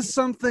this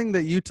something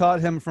that you taught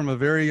him from a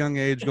very young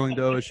age going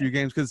to OSU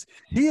games? Because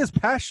he is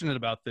passionate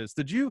about this.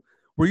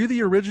 Were you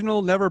the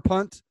original never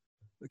punt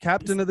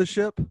captain of the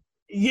ship?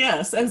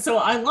 Yes. And so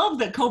I love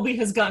that Colby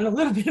has gotten a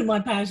little bit of my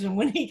passion.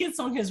 When he gets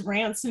on his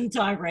rants and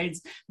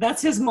tirades,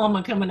 that's his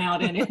mama coming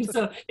out in it.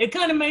 So it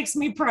kind of makes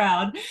me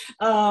proud.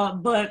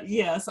 But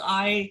yes,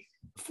 4th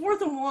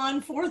and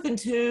 1, 4th and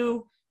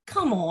 2,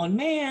 come on,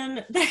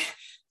 man.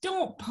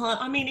 Don't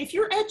punt. I mean, if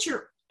you're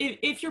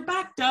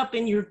backed up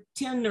in your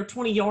 10 or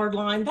 20 yard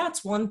line,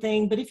 that's one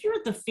thing. But if you're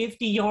at the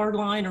 50 yard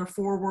line or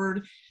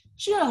forward,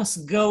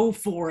 just go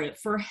for it.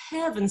 For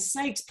heaven's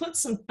sakes, put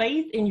some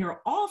faith in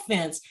your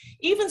offense.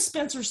 Even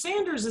Spencer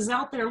Sanders is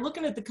out there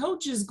looking at the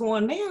coaches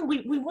going, man,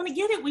 we want to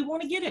get it. We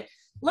want to get it.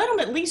 Let them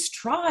at least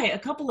try a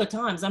couple of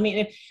times. I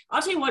mean,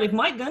 I'll tell you what, if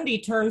Mike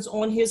Gundy turns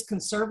on his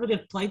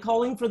conservative play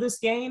calling for this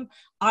game,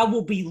 I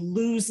will be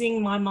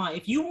losing my mind.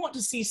 If you want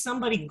to see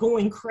somebody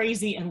going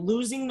crazy and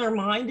losing their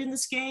mind in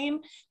this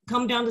game,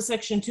 come down to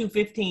section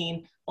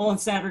 215 on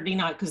Saturday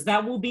night, because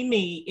that will be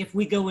me if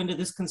we go into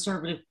this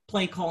conservative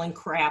play calling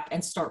crap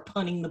and start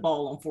punting the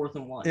ball on 4th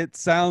and 1. It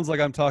sounds like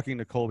I'm talking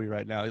to Colby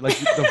right now. Like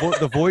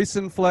the voice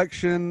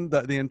inflection,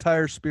 the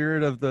entire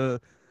spirit of the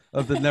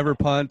never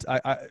punt.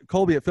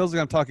 Colby, it feels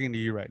like I'm talking to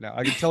you right now.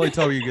 I can totally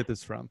tell where you get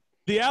this from.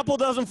 The apple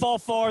doesn't fall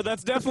far.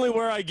 That's definitely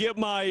where I get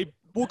my,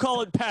 we'll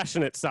call it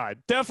passionate side.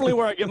 Definitely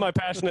where I get my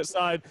passionate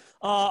side.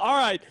 All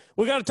right.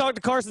 We got to talk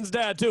to Carson's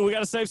dad, too. We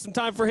got to save some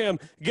time for him.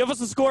 Give us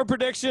a score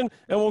prediction,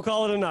 and we'll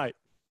call it a night.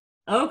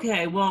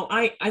 Okay, well,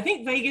 I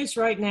think Vegas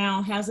right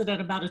now has it at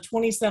about a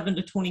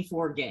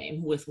 27-24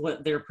 game with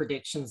what their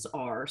predictions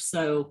are.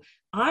 So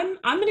I'm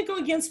going to go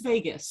against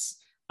Vegas.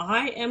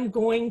 I am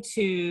going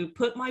to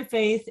put my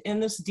faith in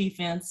this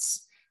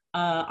defense.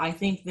 I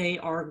think they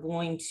are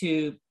going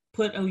to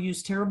put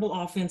OU's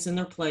terrible offense in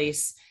their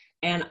place.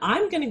 And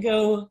I'm going to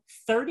go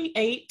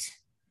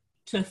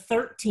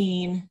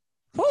 38-13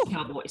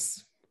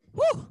 Cowboys.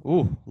 Woo.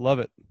 Ooh, love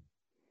it.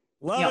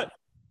 Love it.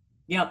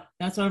 Yep,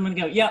 that's what I'm going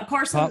to go. Yeah,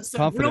 Carson,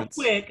 so real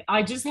quick,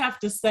 I just have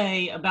to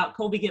say about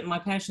Colby getting my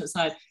passionate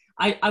side.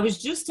 I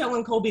was just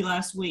telling Colby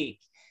last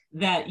week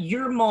that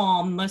your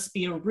mom must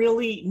be a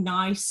really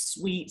nice,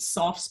 sweet,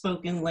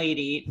 soft-spoken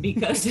lady,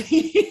 because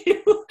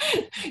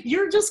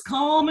you're just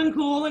calm and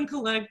cool and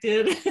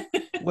collected.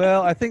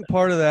 Well, I think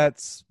part of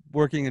that's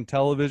working in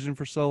television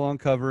for so long,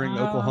 covering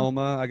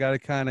Oklahoma. I got to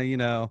kind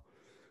of,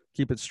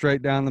 keep it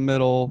straight down the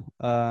middle.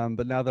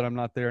 But now that I'm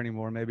not there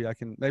anymore, maybe I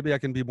can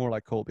be more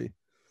like Colby.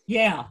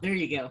 Yeah, there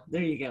you go.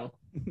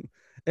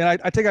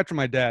 And I take after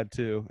my dad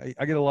too.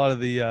 I get a lot of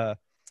the,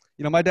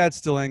 my dad's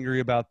still angry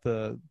about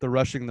the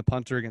rushing the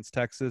punter against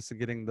Texas and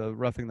getting the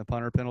roughing the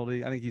punter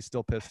penalty. I think he's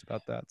still pissed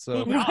about that.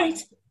 So, right.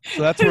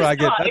 So that's where I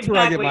get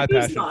my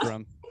passion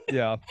from.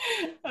 Yeah.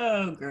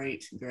 Oh,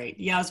 great.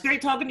 Yeah, it's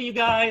great talking to you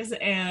guys,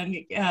 and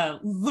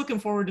looking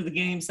forward to the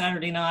game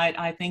Saturday night.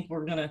 I think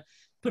we're gonna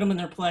put them in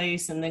their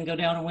place and then go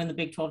down and win the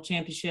Big 12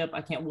 championship. I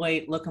can't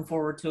wait. Looking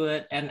forward to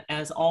it. And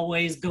as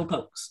always, go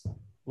Pokes.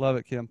 Love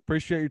it, Kim.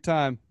 Appreciate your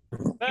time.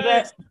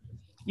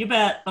 You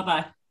bet.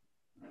 Bye-bye.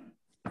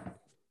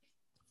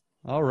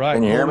 All right.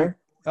 Can you hear me?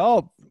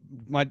 Oh,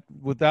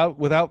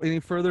 without any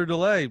further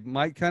delay,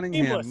 Mike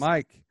Cunningham. Seamless.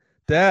 Mike,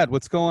 Dad,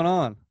 what's going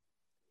on?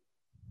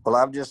 Well,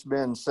 I've just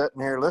been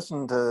sitting here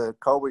listening to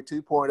Colby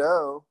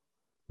 2.0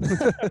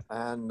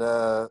 and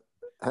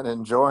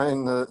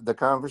enjoying the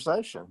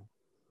conversation.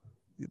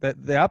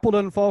 That the apple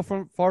doesn't fall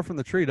far from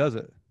the tree, does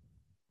it?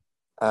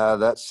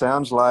 That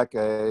sounds like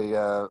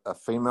a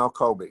female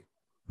Colby.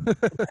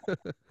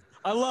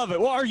 I love it.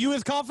 Well, are you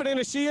as confident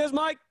as she is,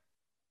 Mike?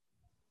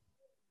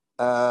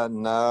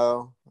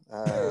 No.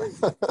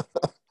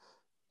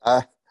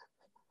 I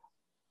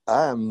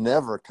am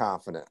never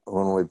confident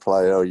when we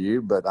play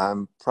OU, but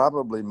I'm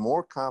probably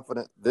more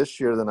confident this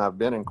year than I've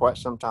been in quite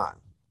some time.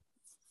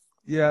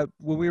 Yeah,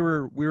 when we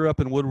were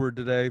up in Woodward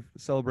today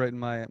celebrating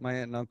my aunt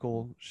and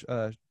uncle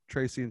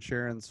Tracy and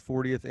Sharon's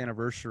 40th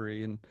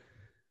anniversary, and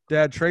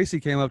Dad Tracy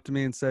came up to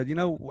me and said,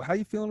 how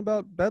you feeling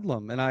about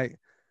Bedlam? And I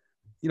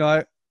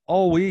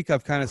all week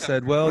I've kind of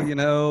said, well,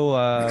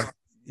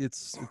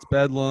 it's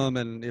Bedlam,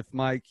 and if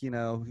Mike,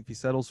 if he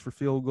settles for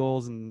field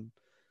goals and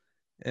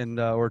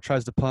or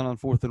tries to punt on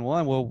 4th and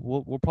 1,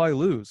 we'll probably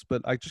lose.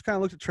 But I just kind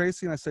of looked at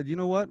Tracy and I said, you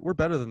know what? We're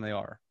better than they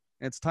are.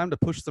 And it's time to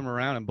push them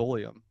around and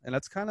bully them. And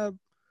that's kind of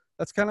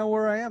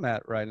where I am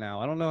at right now.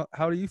 I don't know.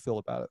 How do you feel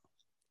about it?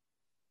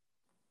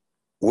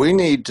 We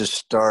need to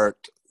start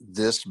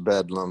this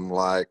Bedlam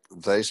like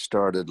they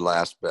started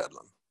last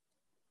Bedlam.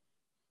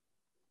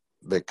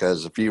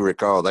 Because if you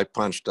recall, they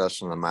punched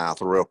us in the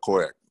mouth real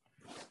quick.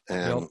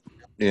 And,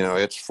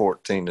 it's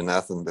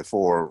 14-0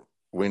 before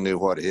we knew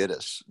what hit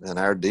us. And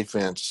our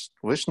defense,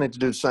 we just need to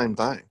do the same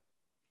thing.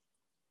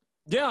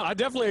 Yeah, I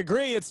definitely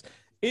agree.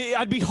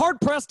 I'd be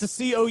hard-pressed to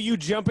see OU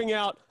jumping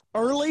out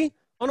early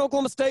on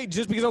Oklahoma State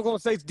just because Oklahoma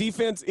State's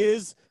defense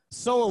is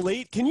so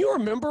elite. Can you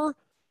remember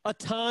a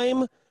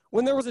time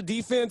when there was a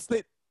defense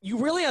that you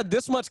really had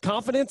this much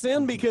confidence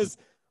in? Because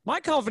my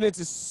confidence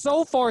is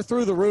so far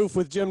through the roof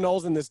with Jim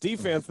Knowles in this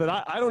defense that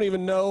I don't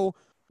even know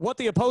what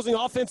the opposing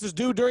offenses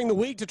do during the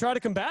week to try to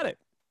combat it.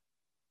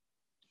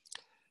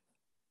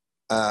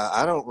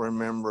 I don't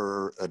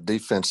remember a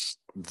defense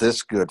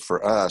this good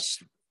for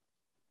us,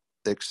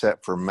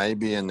 except for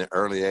maybe in the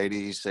early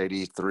 80s,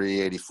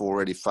 83,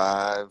 84,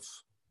 85.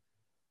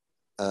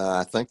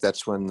 I think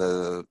that's when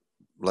the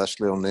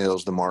Leslie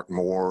O'Neills, the Mark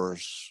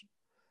Moores,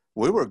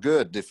 we were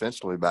good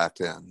defensively back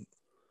then.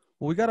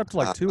 Well, we got up to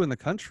like 2 in the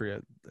country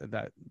at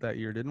that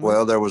year, didn't we?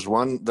 Well, there was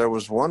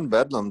one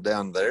Bedlam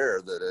down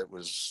there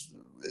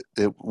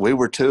that we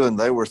were 2 and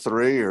they were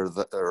 3, or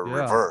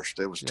reversed.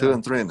 It was 2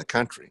 and 3 in the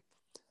country.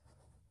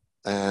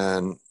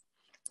 And,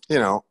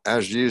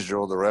 as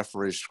usual, the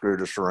referee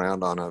screwed us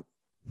around on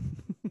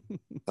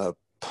a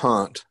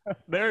punt.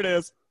 There it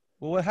is.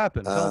 Well, what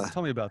happened?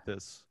 Tell me about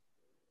this.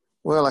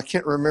 Well, I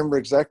can't remember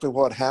exactly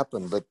what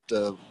happened, but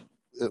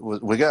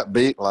we got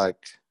beat it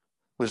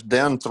was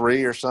down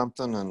 3 or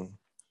something, and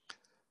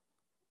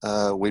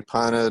we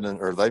punted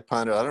or they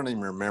punted. I don't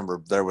even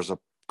remember. There was a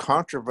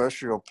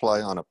controversial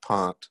play on a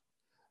punt,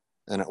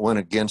 and it went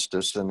against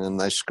us, and then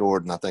they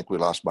scored, and I think we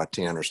lost by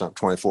 10 or something,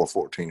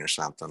 24-14 or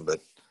something.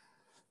 But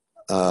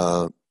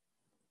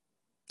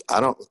I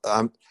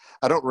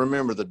don't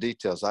remember the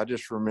details. I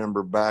just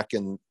remember back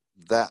in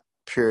that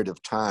period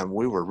of time,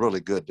 we were really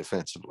good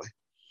defensively.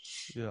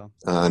 Yeah.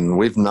 And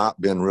we've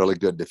not been really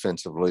good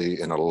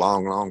defensively in a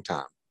long, long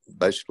time,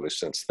 basically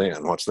since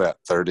then. What's that,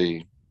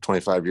 30,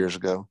 25 years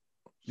ago?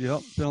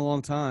 Yep, been a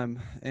long time.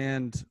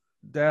 And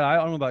Dad, I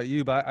don't know about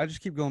you, but I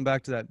just keep going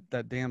back to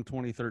that damn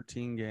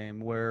 2013 game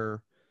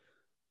where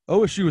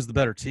OSU was the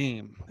better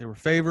team. They were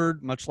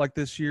favored, much like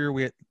this year.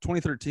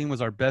 2013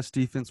 was our best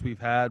defense we've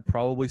had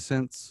probably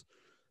since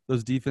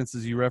those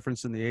defenses you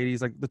referenced in the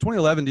 80s. Like the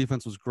 2011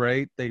 defense was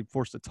great. They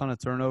forced a ton of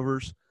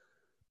turnovers,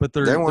 but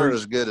they weren't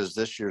as good as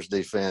this year's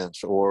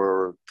defense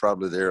or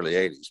probably the early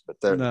 80s.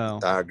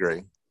 But I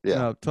agree. Yeah,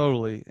 no,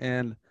 totally.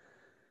 And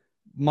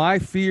my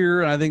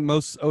fear, and I think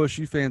most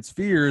OSU fans'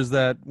 fear, is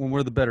that when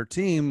we're the better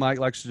team, Mike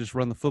likes to just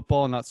run the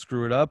football and not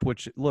screw it up,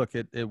 which, look,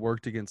 it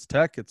worked against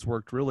Tech. It's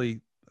worked really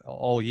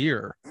all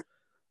year.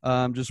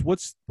 Just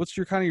what's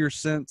your kind of your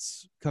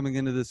sense coming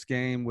into this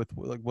game with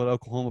like what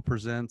Oklahoma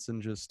presents,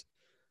 and just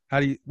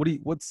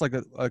what's like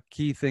a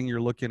key thing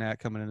you're looking at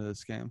coming into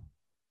this game?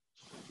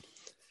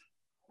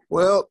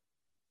 Well,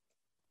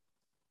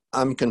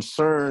 I'm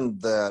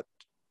concerned that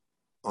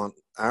on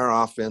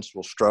our offense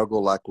will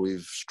struggle like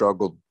we've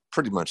struggled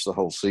pretty much the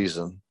whole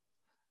season.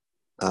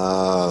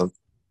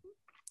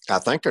 I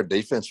think our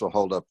defense will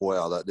hold up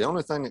well. The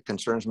only thing that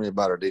concerns me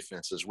about our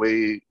defense is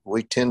we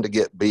tend to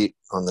get beat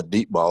on the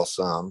deep ball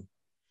some,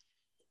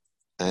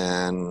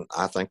 and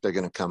I think they're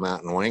going to come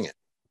out and wing it.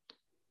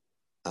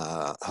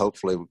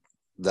 Hopefully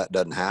that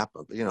doesn't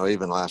happen. But,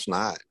 even last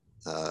night,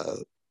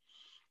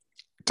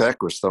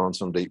 Tech was throwing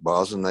some deep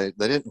balls, and they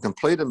didn't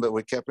complete them, but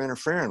we kept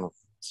interfering.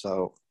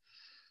 So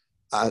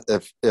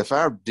if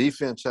our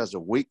defense has a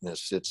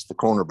weakness, it's the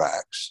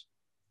cornerbacks.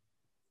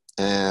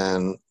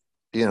 And,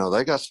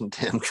 they got some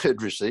damn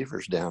good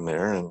receivers down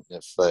there. And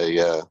if they,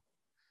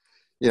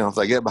 if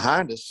they get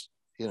behind us,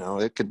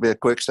 it could be a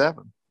quick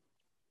 7.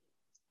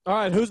 All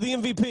right, who's the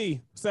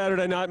MVP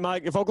Saturday night,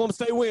 Mike? If Oklahoma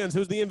State wins,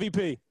 who's the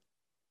MVP?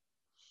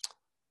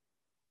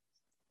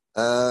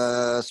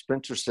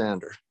 Spencer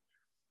Sander.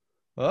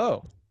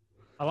 Oh,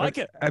 I like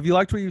it. Have you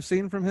liked what you've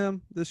seen from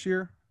him this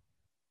year?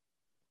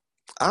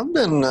 I've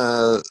been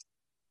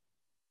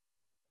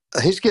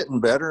he's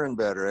getting better and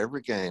better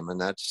every game,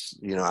 and that's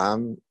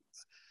I'm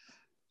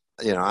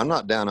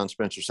not down on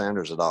Spencer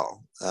Sanders at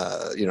all.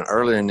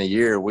 Earlier in the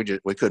year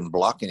we couldn't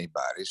block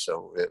anybody,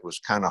 so it was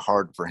kind of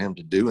hard for him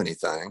to do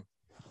anything.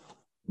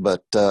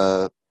 But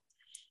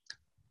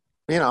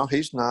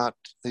he's not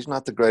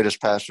the greatest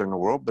passer in the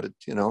world, but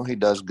he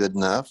does good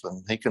enough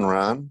and he can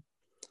run.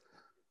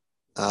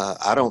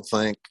 I don't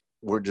think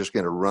we're just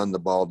going to run the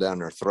ball down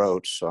their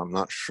throats, so I'm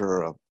not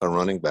sure a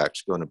running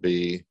back's going to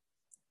be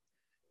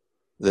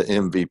the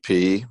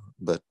MVP,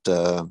 but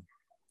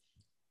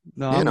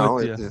No, I'm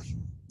with you.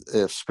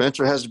 if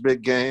Spencer has a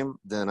big game,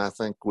 then I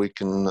think we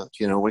can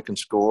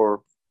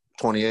score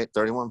 28,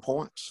 31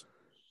 points.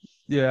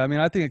 Yeah, I mean,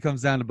 I think it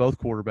comes down to both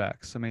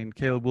quarterbacks. I mean,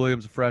 Caleb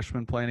Williams, a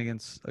freshman, playing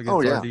against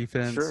our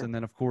defense, sure. And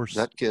then of course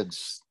that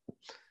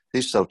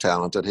he's so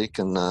talented. He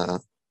can,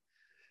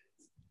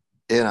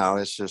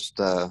 it's just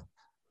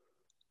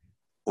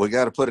we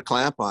got to put a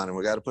clamp on him.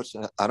 We got to put.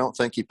 I don't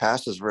think he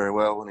passes very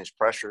well when he's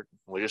pressured.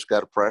 We just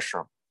got to pressure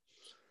him,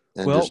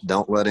 and just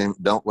don't let him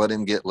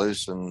get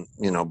loose and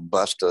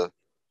bust a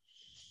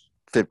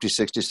 50,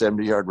 60,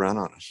 70-yard run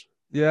on us.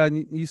 Yeah,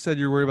 and you said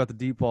you're worried about the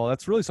deep ball.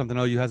 That's really something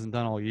OU hasn't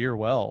done all year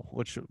well,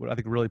 which I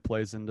think really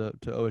plays into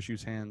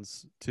OSU's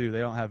hands too. They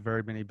don't have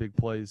very many big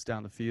plays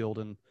down the field,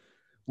 and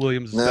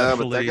Williams especially.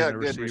 No, but they got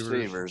and good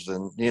receivers,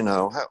 and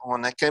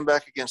when they came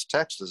back against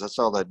Texas, that's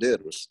all they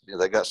did was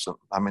they got some.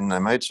 I mean, they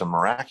made some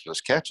miraculous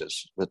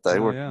catches, but they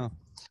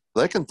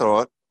can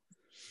throw it.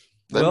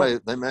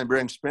 They may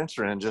bring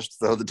Spencer in just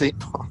throw the deep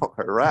ball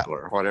or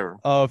Rattler or whatever.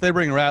 Oh, if they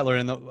bring Rattler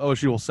in, the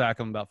OSU will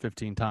sack him about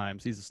 15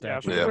 times. He's a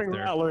statue. If they bring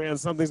Rattler in,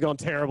 something's gone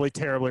terribly,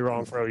 terribly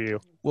wrong for OU.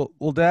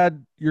 Well,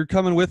 Dad, you're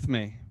coming with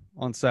me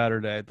on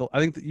Saturday. I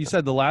think you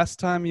said the last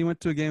time you went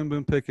to a game in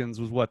Boone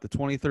Pickens was the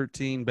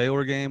 2013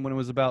 Baylor game when it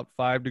was about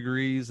 5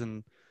 degrees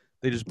and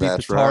they just beat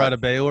the tar out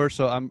of Baylor.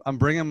 So I'm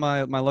bringing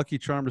my lucky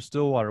charm to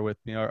Stillwater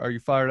with me. Are you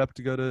fired up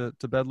to go to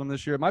Bedlam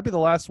this year? It might be the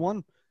last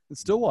one in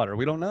Stillwater.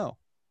 We don't know.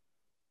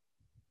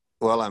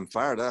 Well, I'm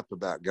fired up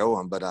about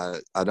going, but I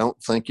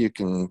don't think you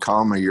can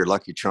call me your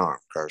lucky charm,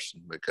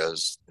 Carson,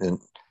 because in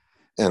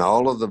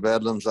all of the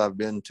Bedlams I've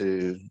been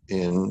to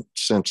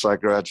since I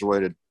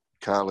graduated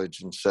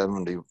college in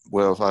 70,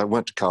 I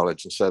went to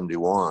college in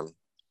 71.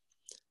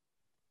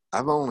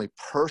 I've only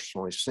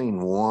personally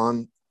seen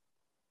one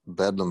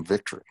Bedlam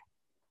victory.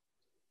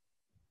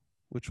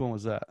 Which one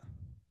was that?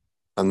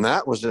 And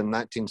that was in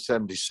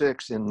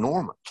 1976 in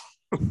Norman.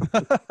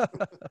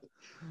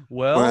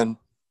 Well,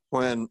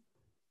 when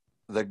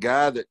the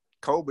guy that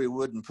Kobe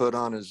wouldn't put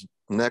on his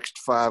next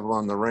 5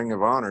 on the Ring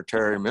of Honor,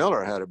 Terry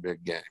Miller, had a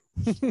big game.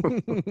 I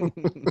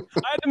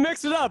had to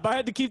mix it up. I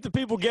had to keep the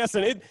people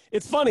guessing.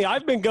 It's funny.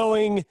 I've been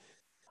to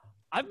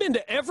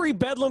every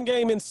Bedlam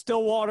game in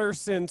Stillwater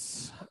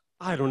since,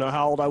 I don't know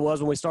how old I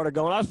was when we started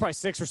going. I was probably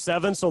 6 or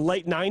 7, so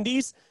late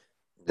 90s.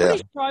 Yeah.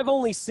 Pretty sure I've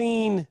only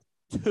seen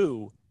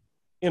 2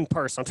 in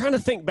person. I'm trying to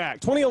think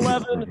back.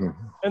 2011,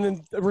 and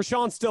then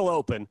Rashawn's still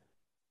open.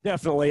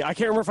 Definitely. I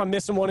can't remember if I'm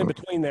missing one in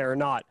between there or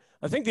not.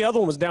 I think the other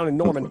one was down in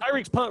Norman.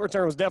 Tyreek's punt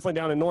return was definitely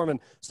down in Norman.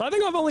 So I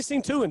think I've only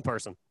seen 2 in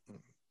person.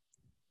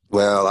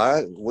 Well,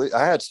 I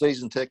had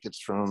season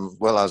tickets I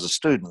was a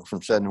student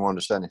from 71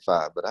 to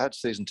 75, but I had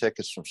season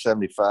tickets from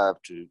 75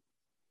 to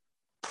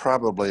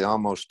probably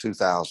almost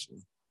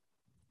 2000.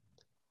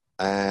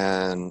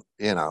 And,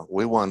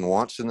 we won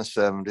once in the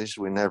 70s.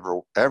 We never,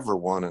 ever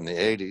won in the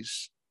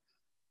 80s.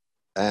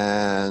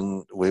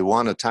 And we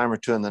won a time or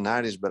 2 in the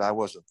 90s, but I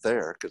wasn't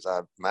there because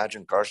I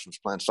imagine Carson's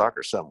playing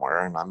soccer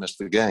somewhere and I missed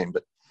the game.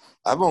 But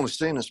I've only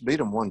seen us beat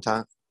them one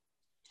time.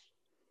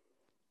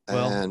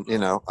 And,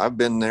 I've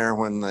been there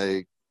when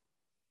they,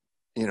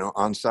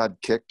 onside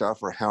kicked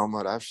off her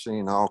helmet. I've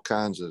seen all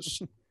kinds of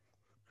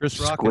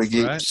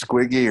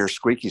squiggy or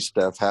squeaky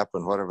stuff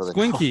happen, whatever they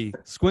call it.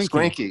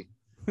 Squinky.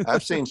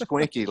 I've seen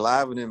Squinky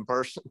live and in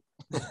person.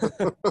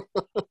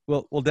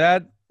 Well,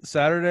 Dad,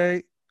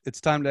 Saturday, it's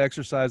time to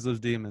exercise those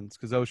demons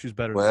because OSU's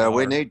better. Well,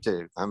 we need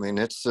to. I mean,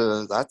 it's.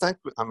 Like I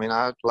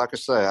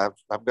say,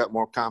 I've got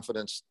more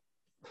confidence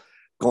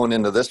going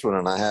into this one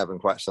than I have in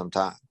quite some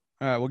time.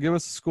 All right, well, give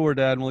us a score,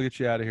 Dad, and we'll get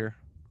you out of here.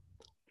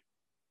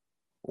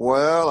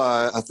 Well,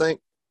 I think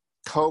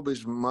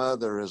Kobe's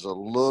mother is a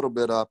little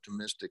bit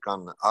optimistic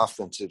on the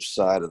offensive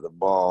side of the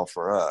ball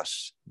for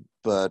us,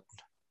 but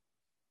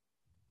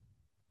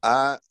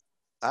I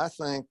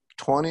think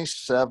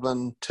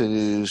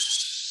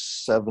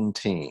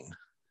 27-17.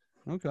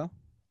 Okay,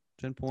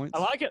 10 points. I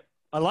like it.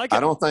 I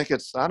don't think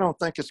it's going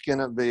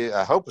to be.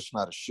 I hope it's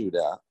not a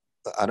shootout.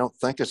 I don't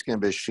think it's going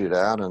to be a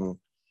shootout, and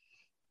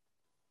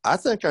I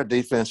think our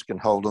defense can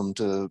hold them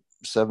to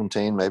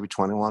 17, maybe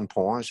 21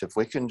 points if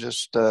we can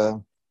just,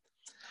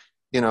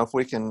 if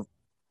we can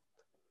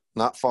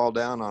not fall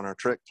down on our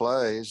trick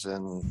plays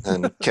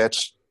and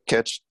catch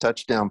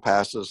touchdown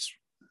passes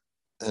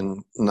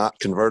and not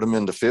convert them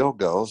into field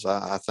goals.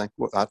 I think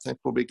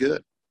we'll be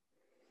good.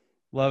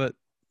 Love it.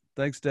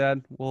 Thanks,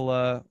 Dad.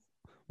 We'll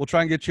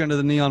try and get you under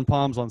the neon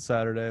palms on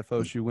Saturday if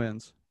OSU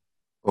wins.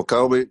 Well,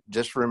 Kobe,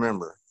 just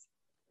remember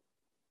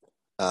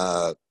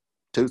 2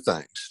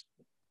 things.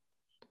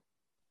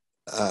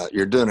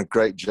 You're doing a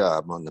great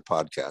job on the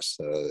podcast.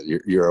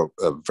 You're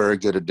a very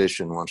good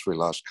addition once we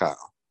lost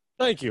Kyle.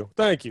 Thank you.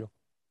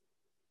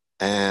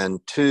 And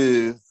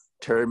 2,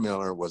 Terry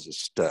Miller was a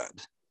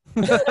stud.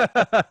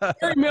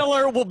 Terry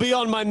Miller will be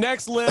on my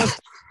next list.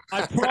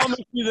 I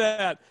promise you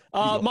that.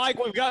 Mike,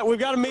 we've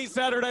got to meet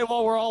Saturday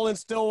while we're all in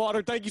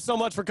Stillwater. Thank you so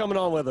much for coming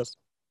on with us.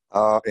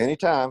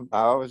 Anytime.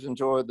 I always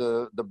enjoy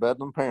the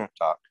Bedlam parent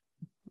talk.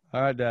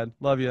 All right, Dad.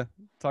 Love you.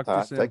 Talk to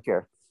you soon. Take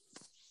care.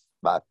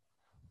 Bye.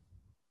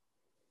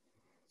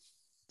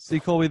 See,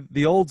 Colby,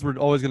 the olds were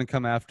always going to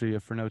come after you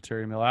for no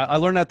Terry Miller. I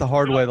learned that the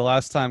hard way the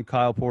last time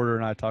Kyle Porter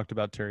and I talked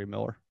about Terry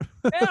Miller.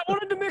 Yeah, I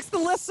wanted to mix the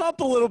lists up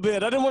a little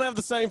bit. I didn't want to have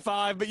the same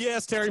five, but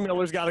yes, Terry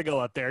Miller's got to go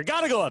up there.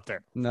 Got to go up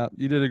there. No,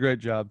 you did a great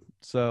job.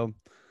 So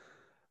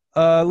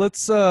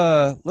let's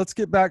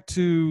get back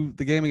to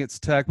the game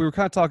against Tech. We were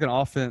kind of talking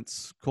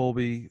offense,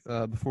 Colby,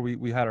 before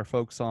we had our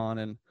folks on,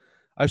 and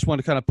I just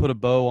wanted to kind of put a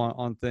bow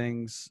on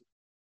things.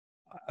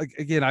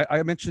 Again,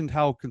 I mentioned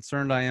how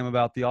concerned I am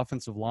about the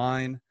offensive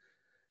line.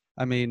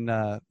 I mean,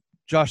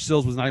 Josh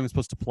Sills was not even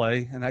supposed to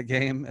play in that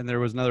game, and there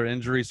was another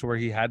injury, so where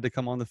he had to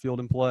come on the field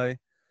and play.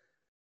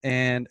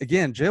 And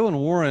again, Jalen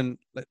Warren,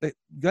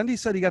 Gundy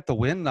said he got the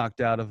wind knocked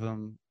out of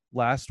him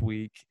last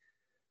week,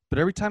 but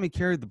every time he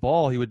carried the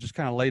ball, he would just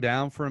kind of lay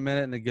down for a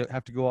minute and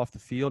have to go off the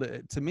field.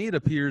 To me, it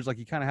appears like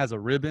he kind of has a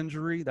rib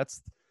injury.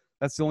 That's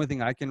the only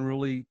thing I can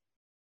really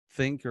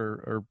think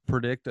or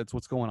predict. That's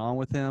what's going on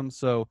with him.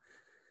 So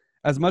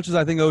as much as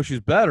I think OSU's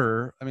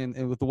better, I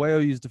mean, with the way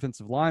OU's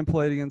defensive line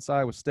played against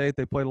Iowa State,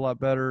 they played a lot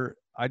better.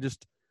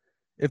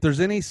 If there's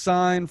any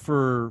sign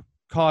for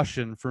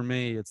caution for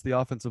me, it's the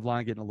offensive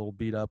line getting a little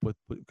beat up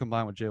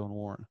combined with Jalen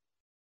Warren.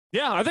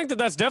 Yeah, I think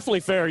that's definitely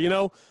fair. You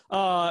know,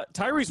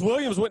 Tyrese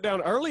Williams went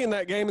down early in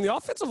that game, and the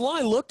offensive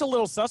line looked a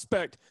little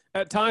suspect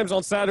at times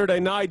on Saturday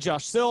night.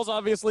 Josh Sills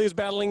obviously is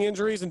battling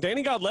injuries, and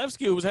Danny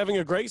Godlewski, who was having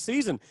a great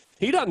season,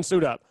 he doesn't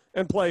suit up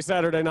and play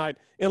Saturday night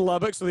in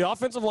Lubbock. So the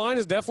offensive line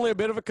is definitely a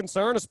bit of a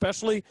concern,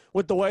 especially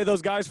with the way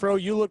those guys for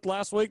OU looked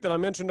last week that I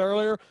mentioned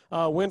earlier.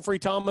 Winfrey,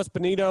 Thomas,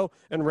 Benito,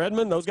 and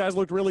Redmond. Those guys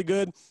looked really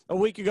good a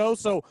week ago.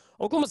 So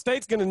Oklahoma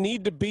State's going to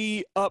need to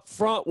be up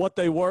front what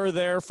they were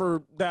there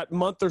for that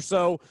month or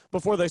so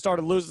before they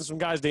started losing some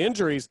guys to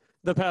injuries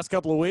the past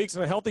couple of weeks.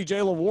 And a healthy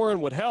Jalen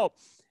Warren would help.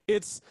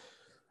 It's,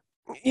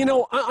 you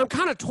know, I'm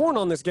kind of torn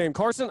on this game,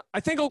 Carson. I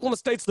think Oklahoma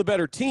State's the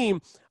better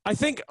team. I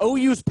think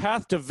OU's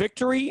path to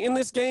victory in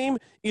this game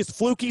is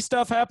fluky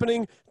stuff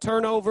happening,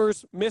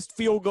 turnovers, missed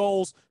field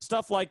goals,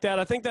 stuff like that.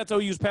 I think that's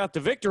OU's path to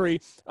victory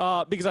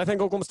because I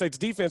think Oklahoma State's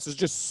defense is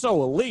just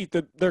so elite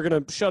that they're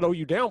going to shut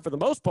OU down for the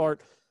most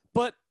part.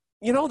 But,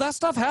 you know, that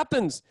stuff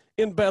happens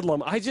in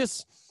Bedlam.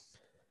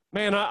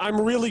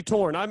 I'm really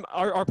torn.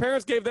 Our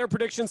parents gave their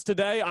predictions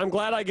today. I'm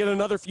glad I get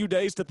another few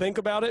days to think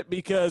about it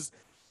because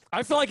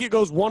I feel like it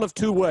goes one of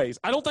two ways.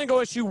 I don't think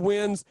OSU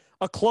wins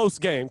a close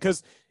game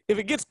because if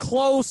it gets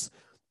close,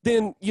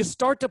 then you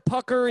start to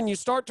pucker and you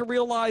start to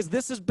realize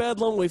this is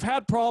Bedlam. We've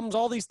had problems,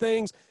 all these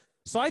things.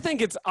 So I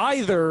think it's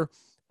either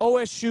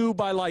OSU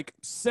by like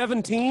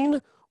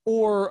 17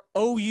 or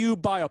OU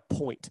by a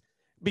point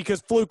because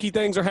fluky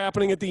things are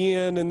happening at the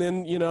end and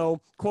then, you know,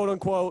 quote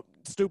unquote,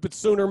 stupid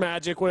Sooner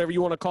magic, whatever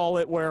you want to call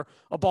it, where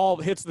a ball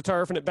hits the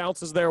turf and it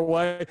bounces their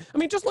way. I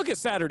mean, just look at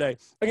Saturday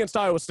against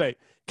Iowa State.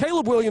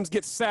 Caleb Williams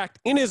gets sacked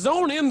in his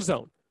own end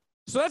zone.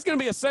 So that's going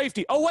to be a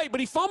safety. Oh, wait,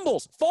 but he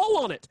fumbles.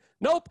 Fall on it.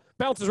 Nope.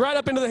 Bounces right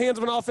up into the hands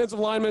of an offensive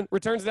lineman,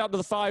 returns it out to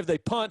the 5. They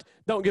punt,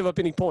 don't give up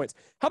any points.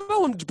 How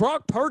about when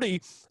Brock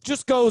Purdy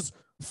just goes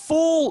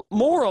full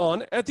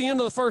moron at the end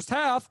of the first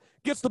half,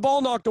 gets the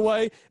ball knocked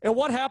away, and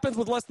what happens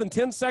with less than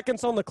 10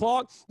 seconds on the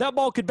clock? That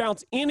ball could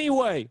bounce any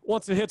way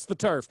once it hits the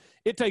turf.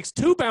 It takes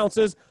 2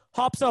 bounces,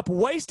 hops up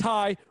waist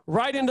high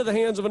right into the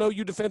hands of an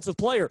OU defensive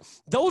player.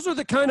 Those are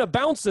the kind of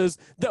bounces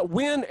that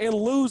win and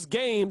lose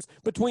games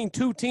between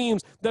two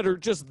teams that are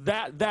just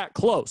that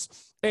close.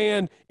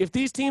 And if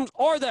these teams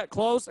are that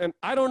close, and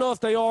I don't know if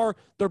they are,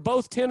 they're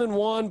both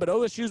 10-1, but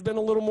OSU's been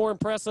a little more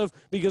impressive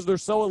because they're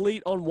so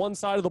elite on one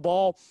side of the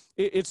ball.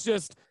 It's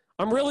just,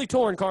 I'm really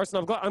torn, Carson.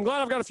 I'm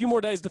glad I've got a few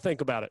more days to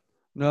think about it.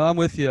 No, I'm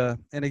with you.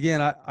 And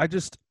again, I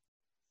just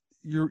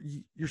you're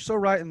so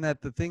right in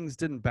that the things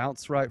didn't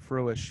bounce right for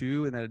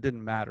OSU and that it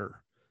didn't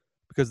matter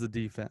because of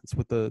the defense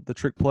with the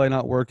trick play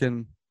not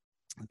working,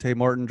 Tay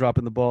Martin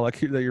dropping the ball like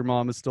that your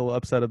mom is still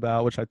upset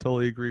about, which I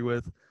totally agree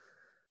with.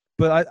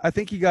 But I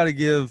think you got to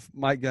give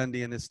Mike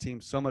Gundy and his team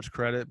so much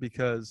credit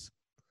because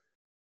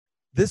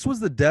this was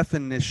the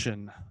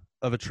definition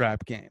of a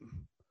trap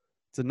game.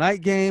 It's a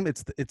night game.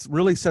 It's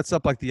really sets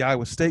up like the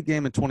Iowa State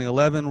game in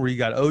 2011 where you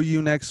got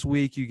OU next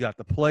week. You got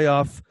the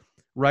playoff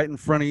right in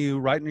front of you,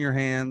 right in your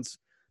hands.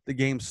 The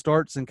game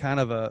starts in kind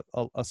of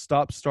a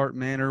stop-start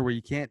manner where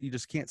you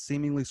just can't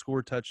seemingly score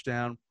a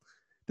touchdown.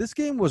 This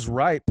game was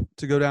ripe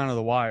to go down to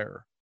the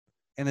wire,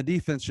 and the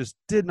defense just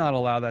did not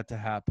allow that to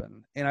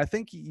happen. And I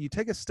think you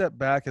take a step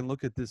back and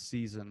look at this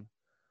season.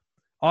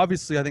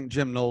 Obviously, I think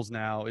Jim Knowles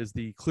now is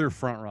the clear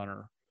front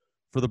runner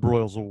for the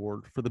Broyles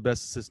Award for the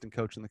best assistant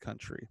coach in the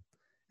country.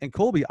 And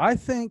Colby, I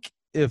think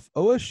if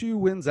OSU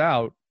wins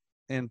out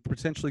and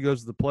potentially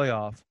goes to the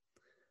playoff,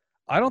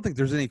 I don't think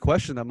there's any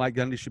question that Mike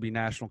Gundy should be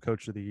National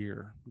Coach of the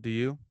Year. Do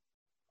you?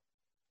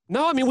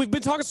 No, I mean, we've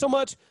been talking so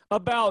much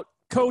about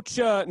Coach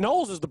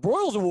Knowles as the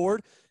Broyles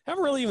Award.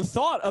 Haven't really even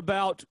thought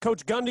about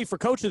Coach Gundy for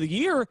Coach of the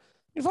Year.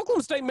 If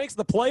Oklahoma State makes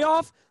the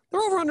playoff,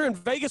 their over-under in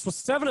Vegas was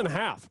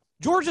 7.5.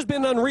 Georgia's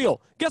been unreal.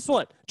 Guess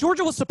what?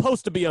 Georgia was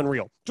supposed to be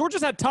unreal.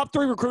 Georgia's had top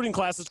 3 recruiting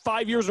classes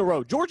 5 years in a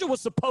row. Georgia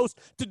was supposed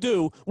to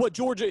do what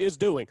Georgia is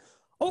doing.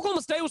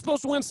 Oklahoma State was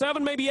supposed to win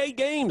 7, maybe 8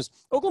 games.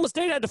 Oklahoma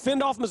State had to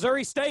fend off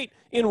Missouri State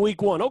in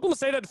week 1. Oklahoma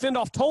State had to fend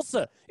off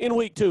Tulsa in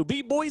week 2.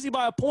 Beat Boise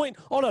by a point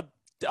on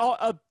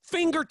a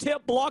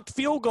fingertip blocked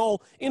field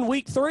goal in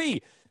week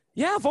 3.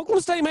 Yeah, if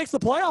Oklahoma State makes the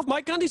playoff,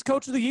 Mike Gundy's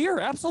coach of the year.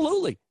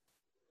 Absolutely.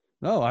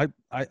 No, I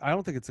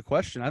don't think it's a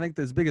question. I think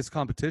his biggest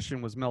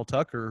competition was Mel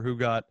Tucker, who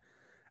got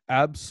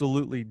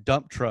absolutely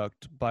dump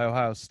trucked by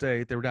Ohio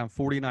State. They were down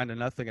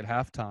 49-0 at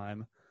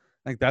halftime.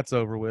 I think that's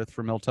over with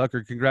for Mel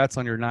Tucker. Congrats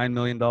on your $9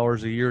 million a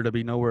year to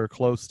be nowhere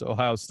close to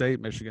Ohio State,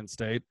 Michigan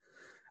State.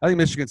 I think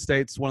Michigan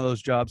State's one of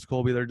those jobs,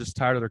 Colby. They're just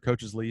tired of their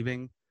coaches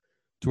leaving,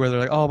 to where they're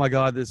like, oh my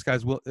God, this guy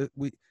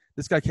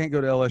can't go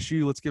to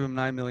LSU. Let's give him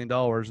 $9 million,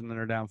 and then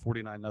they're down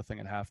 49-0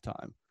 at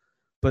halftime.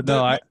 But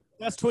no,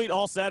 best tweet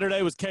all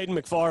Saturday was Caden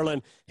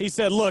McFarland. He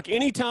said, look,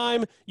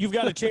 anytime you've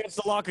got a chance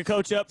to lock a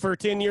coach up for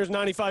 10 years,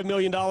 $95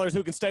 million,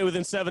 who can stay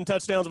within 7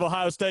 touchdowns of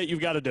Ohio State,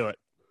 you've got to do it.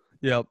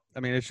 Yep. I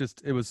mean,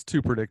 it was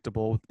too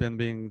predictable with them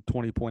being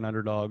 20-point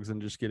underdogs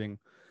and just getting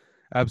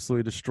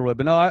absolutely destroyed.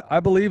 But no, I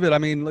believe it. I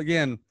mean,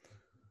 again,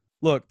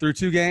 look, through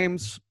 2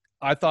 games,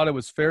 I thought it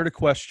was fair to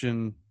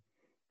question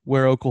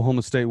where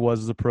Oklahoma State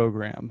was as a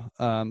program.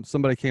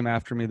 Somebody came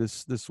after me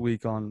this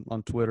week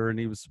on Twitter, and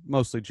he was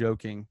mostly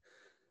joking.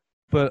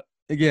 But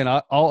again,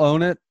 I'll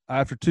own it.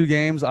 After 2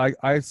 games,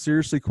 I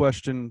seriously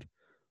questioned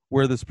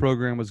where this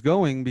program was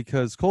going,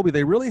 because, Colby,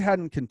 they really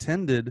hadn't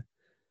contended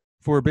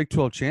for a Big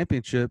 12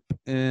 championship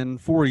in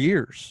 4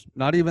 years.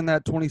 Not even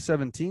that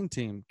 2017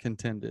 team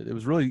contended. It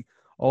was really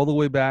all the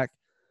way back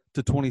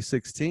to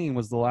 2016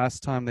 was the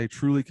last time they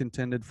truly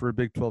contended for a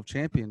Big 12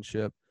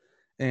 championship.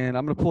 And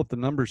I'm going to pull up the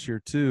numbers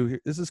here too.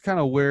 This is kind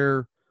of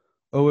where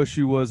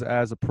OSU was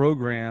as a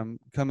program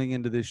coming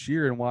into this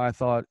year, and why I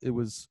thought it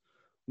was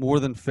more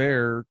than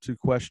fair to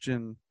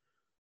question,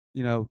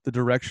 the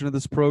direction of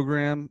this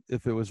program,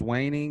 if it was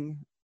waning.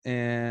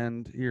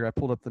 And here, I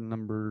pulled up the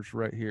numbers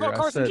right here. Oh,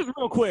 Carson, just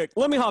real quick.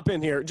 Let me hop in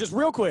here. Just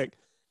real quick.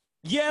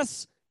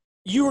 Yes,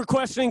 you were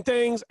questioning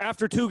things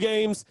after 2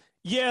 games.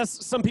 Yes,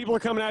 some people are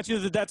coming at you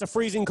that that's a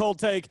freezing cold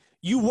take.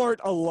 You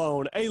weren't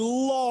alone. A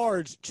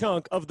large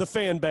chunk of the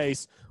fan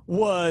base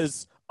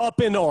was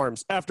up in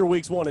arms after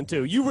weeks 1 and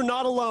 2. You were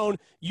not alone.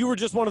 You were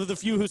just one of the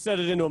few who said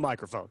it into a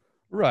microphone.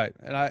 Right.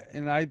 And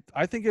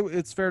I think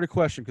it's fair to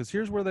question, because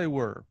here's where they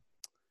were.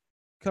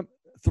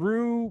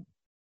 Through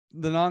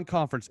the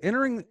non-conference,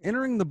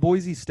 entering the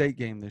Boise State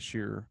game this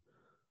year,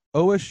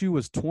 OSU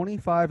was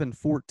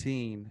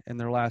 25-14 in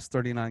their last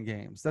 39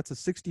 games. That's a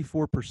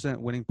 64%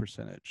 winning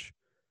percentage.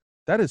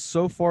 That is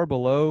so far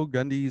below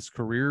Gundy's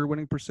career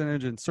winning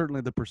percentage, and certainly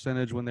the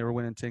percentage when they were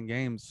winning 10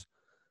 games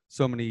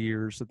so many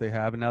years that they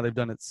have. And now they've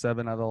done it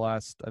 7 out of the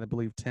last, I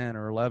believe, 10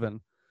 or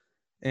 11.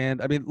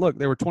 And I mean, look,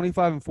 they were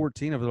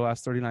 25-14 over the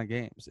last 39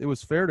 games. It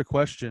was fair to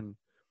question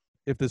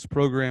if this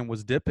program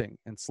was dipping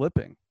and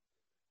slipping.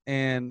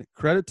 And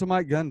credit to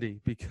Mike Gundy,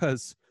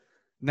 because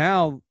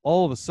now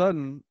all of a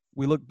sudden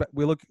we look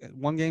at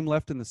 1 game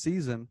left in the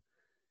season,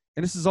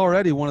 and this is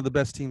already one of the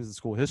best teams in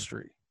school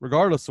history,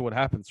 regardless of what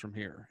happens from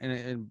here.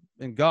 And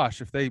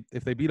gosh, if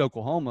they beat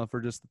Oklahoma for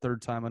just the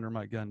 3rd time under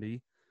Mike Gundy,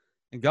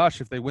 and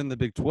gosh, if they win the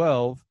Big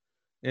 12,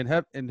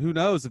 and who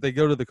knows if they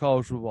go to the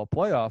college football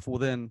playoff, well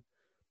then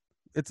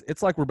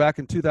it's like we're back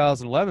in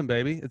 2011,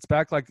 baby. It's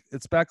back like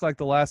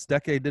the last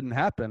decade didn't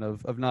happen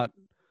of not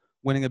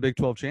winning a Big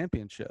 12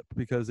 championship,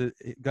 because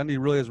Gundy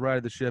really has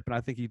righted the ship, and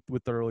I think he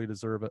would thoroughly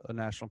deserve a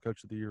National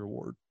Coach of the Year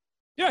award.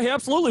 Yeah, he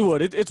absolutely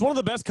would. It's one of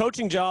the best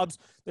coaching jobs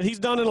that he's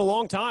done in a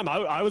long time.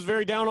 I was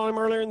very down on him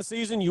earlier in the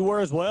season. You were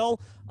as well.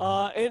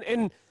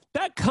 And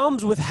that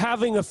comes with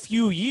having a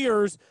few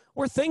years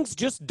where things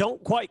just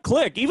don't quite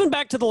click. Even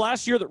back to the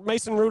last year that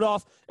Mason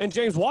Rudolph and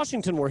James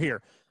Washington were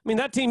here. I mean,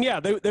 that team, yeah,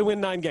 they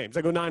win 9 games.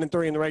 They go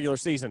 9-3 in the regular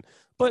season.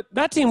 But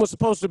that team was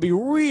supposed to be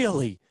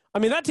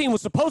that team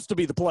was supposed to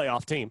be the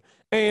playoff team.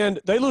 And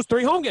they lose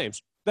 3 home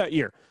games that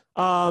year.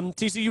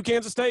 TCU,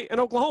 Kansas State, and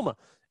Oklahoma.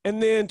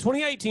 And then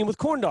 2018 with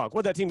Corn Dog.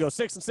 What'd that team go?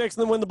 6-6 and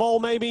then win the bowl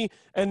maybe?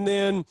 And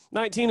then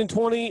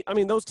 19-20. I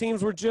mean, those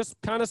teams were just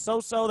kind of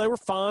so-so. They were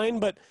fine,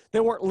 but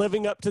they weren't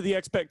living up to the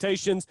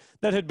expectations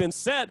that had been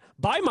set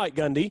by Mike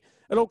Gundy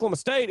at Oklahoma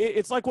State.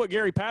 It's like what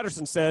Gary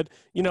Patterson said,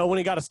 when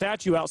he got a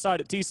statue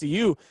outside at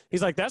TCU.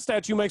 He's like, that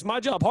statue makes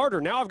my job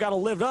harder. Now I've got to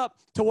live up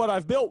to what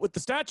I've built with the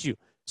statue.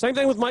 Same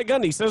thing with Mike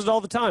Gundy. He says it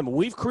all the time.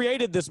 We've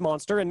created this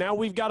monster, and now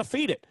we've got to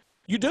feed it.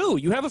 You do.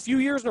 You have a few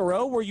years in a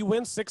row where you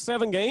win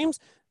 6-7 games.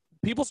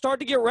 People start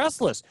to get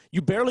restless.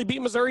 You barely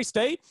beat Missouri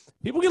State.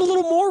 People get a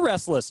little more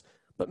restless.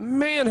 But,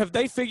 man, have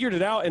they figured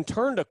it out and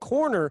turned a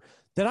corner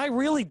that I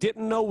really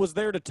didn't know was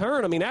there to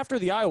turn. I mean, after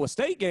the Iowa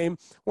State game,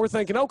 we're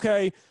thinking,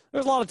 okay,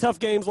 there's a lot of tough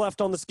games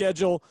left on the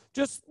schedule.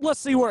 Just let's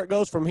see where it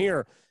goes from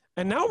here.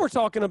 And now we're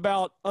talking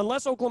about,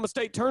 unless Oklahoma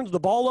State turns the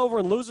ball over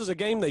and loses a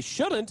game they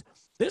shouldn't,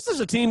 this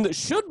is a team that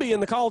should be in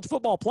the college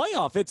football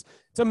playoff. It's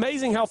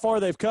amazing how far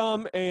they've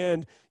come.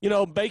 And,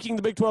 making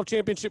the Big 12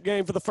 championship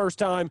game for the first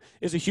time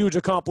is a huge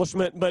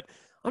accomplishment. But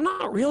I'm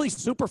not really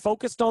super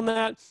focused on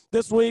that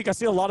this week. I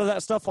see a lot of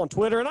that stuff on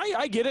Twitter, and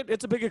I get it.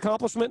 It's a big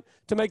accomplishment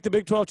to make the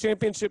Big 12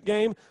 championship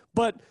game.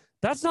 But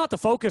That's not the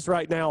focus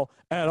right now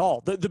at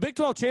all. The Big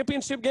 12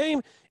 championship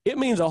game, it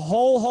means a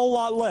whole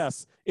lot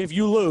less if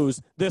you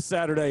lose this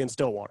Saturday in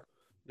Stillwater.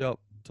 Yep,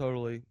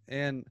 totally.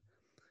 And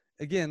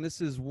again,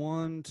 this is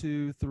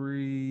this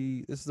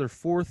is their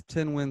fourth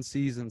 10-win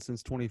season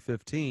since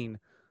 2015,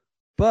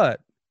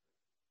 but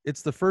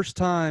it's the first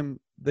time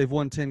they've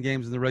won 10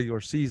 games in the regular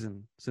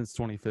season since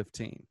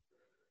 2015.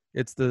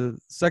 It's the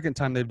second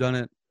time they've done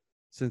it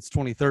since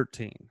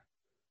 2013.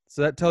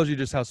 So that tells you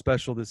just how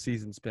special this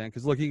season's been.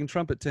 Because look, you can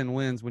trumpet 10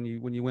 wins when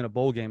you win a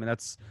bowl game, and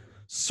that's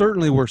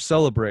certainly worth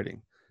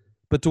celebrating.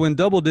 But to win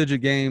double-digit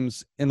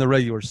games in the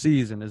regular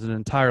season is an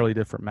entirely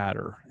different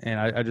matter. And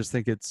I just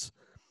think it's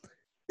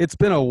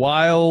been a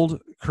wild,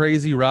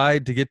 crazy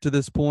ride to get to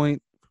this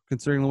point,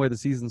 considering the way the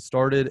season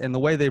started and the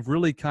way they've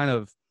really kind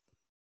of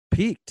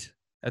peaked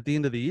at the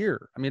end of the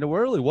year. I mean, it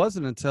really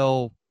wasn't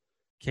until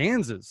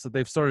Kansas that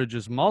they've started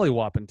just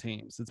mollywhopping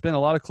teams. It's been a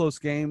lot of close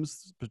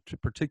games,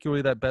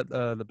 particularly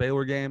the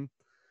Baylor game.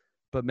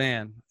 But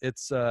man,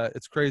 it's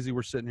crazy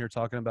we're sitting here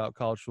talking about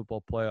college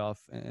football playoff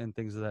and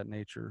things of that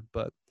nature.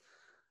 But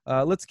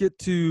let's get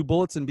to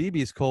bullets and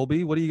BBs.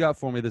 Colby, what do you got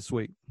for me this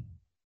week?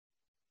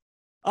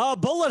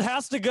 Bullet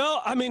has to go.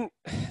 I mean,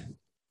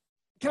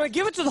 can I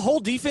give it to the whole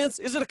defense?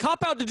 Is it a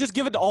cop-out to just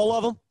give it to all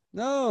of them?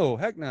 No,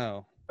 heck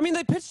no. I mean,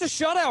 they pitched a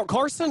shutout,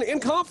 Carson, in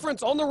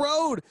conference on the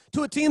road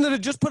to a team that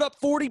had just put up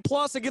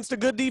 40-plus against a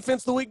good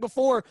defense the week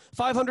before,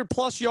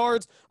 500-plus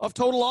yards of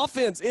total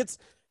offense.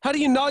 How do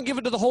you not give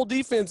it to the whole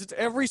defense? It's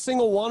every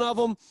single one of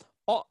them,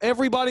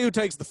 everybody who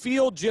takes the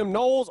field, Jim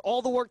Knowles,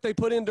 all the work they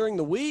put in during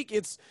the week.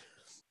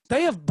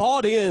 They have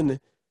bought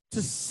in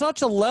to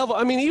such a level.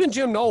 I mean, even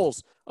Jim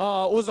Knowles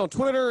was on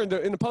Twitter in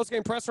the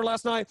postgame presser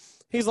last night.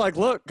 He's like,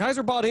 look, guys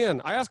are bought in.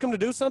 I ask them to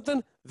do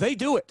something, they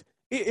do it.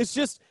 It's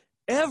just –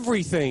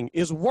 everything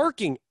is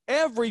working.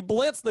 Every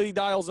blitz that he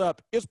dials up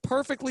is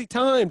perfectly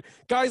timed.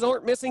 Guys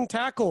aren't missing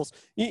tackles.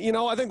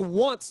 I think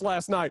once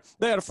last night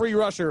they had a free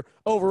rusher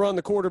overrun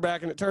the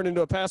quarterback and it turned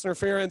into a pass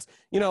interference.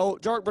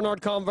 Jark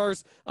Bernard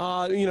Converse,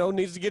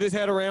 needs to get his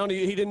head around.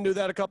 He didn't do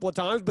that a couple of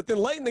times. But then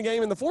late in the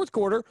game in the fourth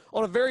quarter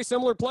on a very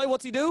similar play,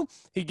 what's he do?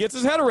 He gets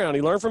his head around.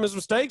 He learned from his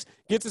mistakes,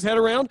 gets his head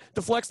around,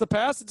 deflects the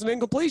pass. It's an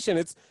incompletion.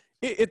 It's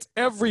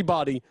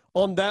everybody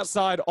on that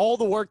side. All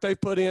the work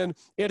they've put in,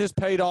 it has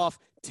paid off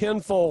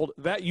tenfold.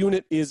 That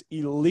unit is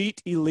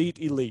elite.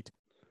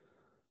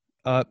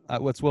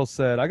 What's well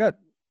said. I got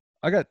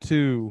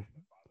two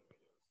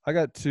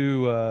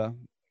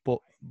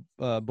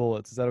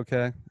bullets. Is that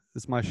okay?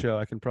 It's my show.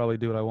 I can probably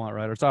do what I want,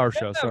 right? Or it's our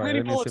show. Sorry. As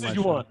many bullets as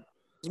you want.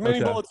 As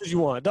many bullets as you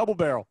want. Double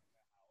barrel.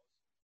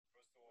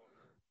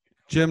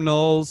 Jim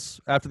Knowles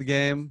after the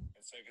game.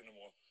 Second of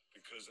all,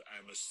 because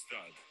I'm a stud.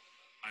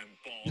 I'm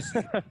bossy.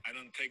 I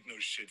don't take no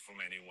shit from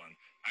anyone.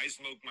 I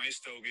smoke my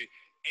stogie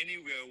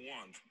anywhere I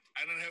want.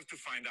 I don't have to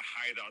find a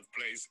hideout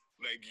place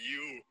like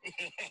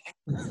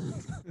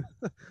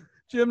you.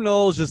 Jim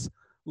Knowles just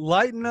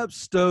lighting up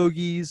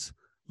stogies,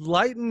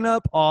 lighting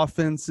up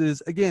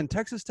offenses. Again,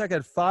 Texas Tech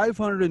had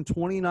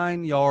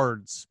 529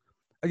 yards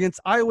against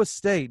Iowa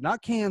State,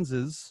 not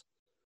Kansas,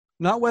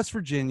 not West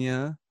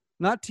Virginia,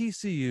 not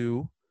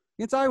TCU,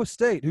 against Iowa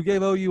State, who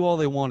gave OU all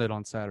they wanted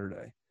on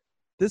Saturday.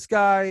 This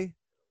guy,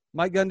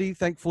 Mike Gundy,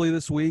 thankfully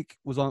this week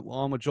was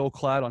on with Joel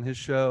Klatt on his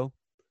show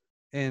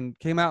and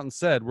came out and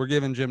said, we're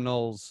giving Jim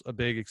Knowles a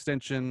big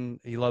extension.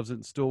 He loves it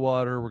in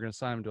Stillwater. We're going to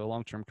sign him to a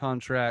long-term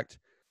contract.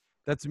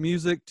 That's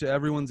music to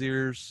everyone's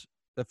ears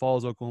that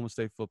follows Oklahoma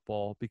State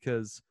football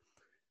because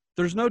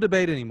there's no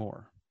debate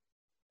anymore.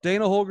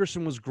 Dana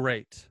Holgorsen was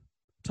great.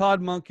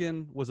 Todd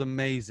Monken was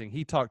amazing.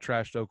 He talked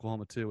trash to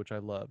Oklahoma too, which I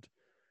loved.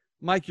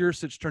 Mike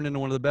Yurcich turned into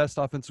one of the best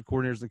offensive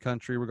coordinators in the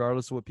country,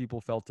 regardless of what people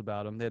felt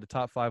about him. They had a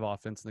top 5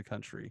 offense in the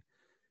country.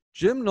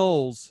 Jim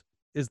Knowles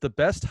is the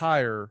best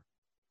hire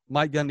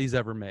Mike Gundy's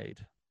ever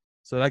made.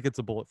 So that gets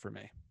a bullet for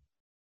me.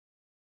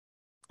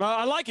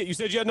 I like it. You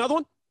said you had another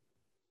one?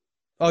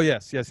 Oh,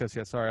 yes.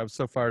 Sorry, I was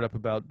so fired up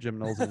about Jim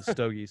Knowles and his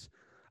stogies.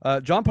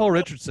 John Paul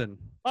Richardson.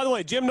 By the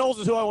way, Jim Knowles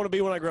is who I want to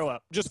be when I grow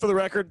up. Just for the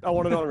record, I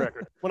want it on the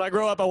record. When I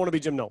grow up, I want to be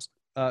Jim Knowles.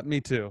 Me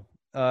too.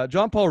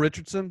 John Paul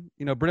Richardson,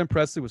 Brennan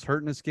Presley was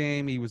hurt in this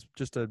game. He was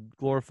just a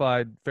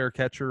glorified fair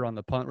catcher on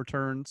the punt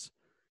returns.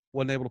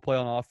 Wasn't able to play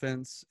on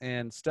offense.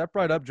 And step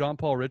right up John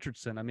Paul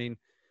Richardson. I mean,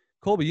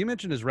 Colby, you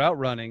mentioned his route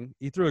running.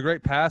 He threw a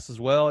great pass as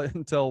well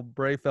until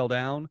Bray fell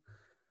down.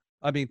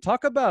 I mean,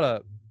 talk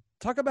about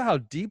how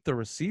deep the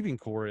receiving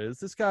core is.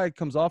 This guy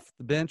comes off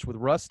the bench with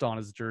rust on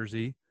his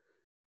jersey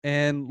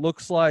and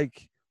looks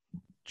like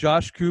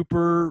Josh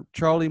Cooper,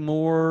 Charlie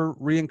Moore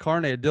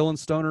reincarnated, Dylan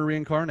Stoner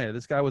reincarnated.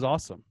 This guy was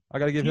awesome. I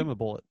got to give him a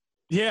bullet.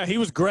 Yeah, he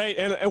was great.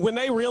 And when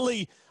they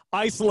really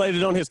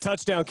isolated on his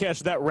touchdown catch,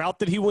 that route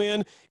that he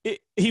won,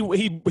 he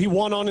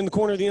won on in the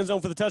corner of the end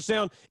zone for the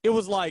touchdown. It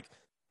was like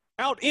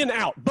out, in,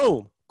 out,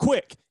 boom,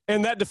 quick.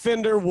 And that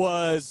defender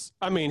was,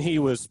 he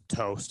was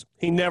toast.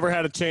 He never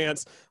had a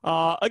chance.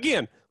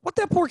 Again, what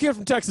that poor kid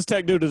from Texas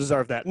Tech do to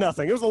deserve that?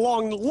 Nothing. It was a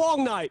long,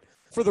 long night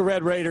for the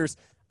Red Raiders.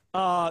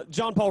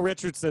 John Paul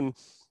Richardson,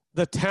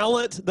 the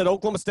talent that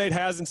Oklahoma State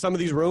has in some of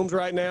these rooms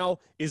right now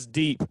is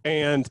deep.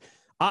 And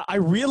I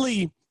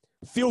really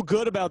feel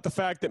good about the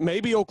fact that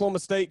maybe Oklahoma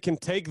State can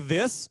take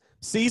this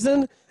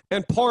season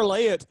and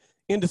parlay it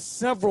into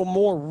several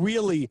more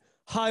really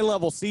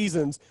high-level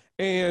seasons.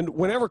 And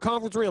whenever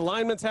conference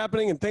realignment's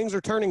happening and things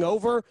are turning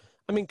over,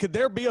 I mean, could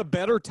there be a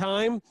better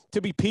time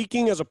to be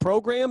peaking as a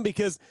program?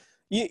 Because,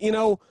 you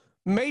know,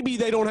 maybe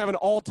they don't have an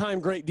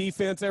all-time great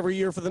defense every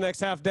year for the next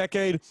half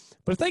decade,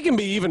 but if they can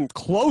be even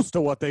close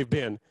to what they've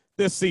been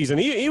this season,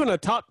 even a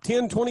top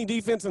 10, 20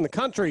 defense in the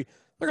country,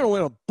 they're going to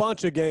win a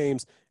bunch of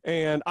games.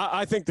 And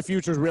I think the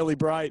future is really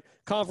bright.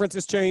 Conference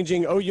is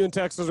changing. OU and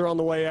Texas are on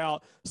the way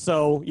out.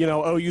 So, you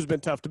know, OU's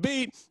been tough to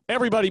beat.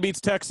 Everybody beats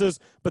Texas,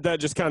 but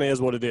that just kind of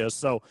is what it is.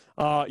 So,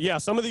 yeah,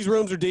 some of these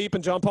rooms are deep,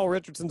 and John Paul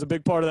Richardson's a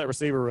big part of that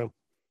receiver room.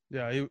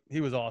 Yeah,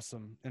 he was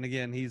awesome. And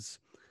again,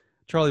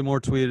 Charlie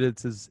Moore tweeted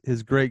it's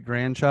his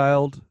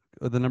great-grandchild,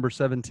 the number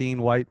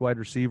 17 white wide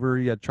receiver.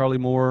 You had Charlie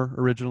Moore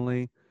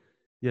originally.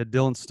 You had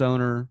Dylan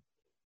Stoner.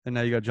 And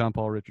now you got John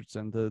Paul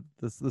Richardson.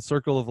 The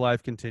circle of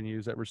life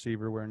continues at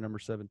receiver wearing number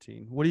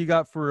 17. What do you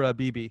got for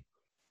BB?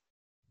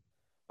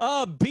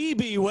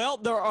 BB, well,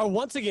 there are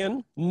once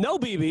again no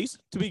BBs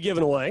to be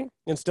given away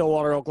in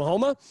Stillwater,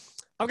 Oklahoma.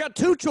 I've got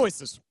two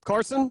choices,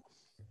 Carson.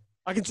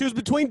 I can choose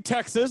between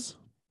Texas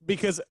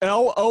because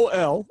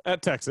LOL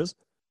at Texas,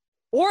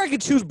 or I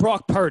could choose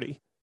Brock Purdy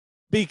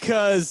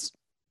because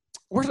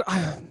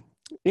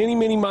any,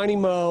 mini, miny,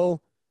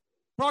 mo.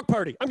 Brock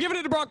Purdy. I'm giving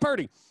it to Brock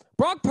Purdy.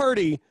 Brock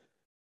Purdy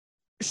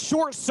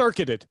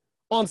short-circuited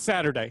on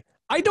Saturday.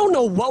 I don't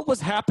know what was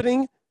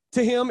happening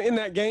to him in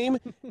that game.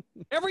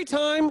 Every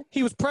time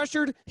he was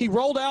pressured, he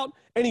rolled out,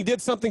 and he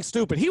did something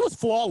stupid. He was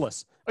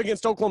flawless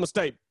against Oklahoma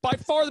State. By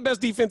far the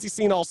best defense he's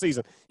seen all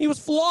season. He was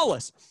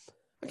flawless.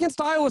 Against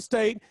Iowa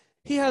State,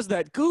 he has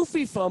that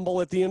goofy fumble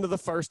at the end of the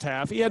first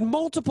half. He had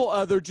multiple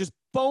other just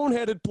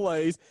boneheaded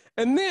plays.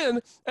 And then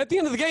at the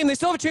end of the game, they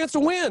still have a chance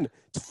to win.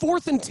 It's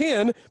 4th and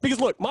 10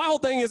 because, look, my whole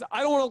thing is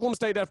I don't want Oklahoma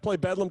State to have to play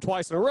Bedlam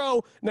twice in a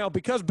row. Now,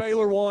 because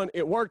Baylor won,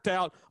 it worked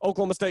out.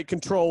 Oklahoma State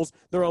controls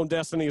their own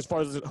destiny as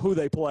far as who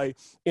they play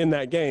in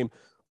that game.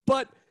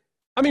 But,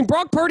 I mean,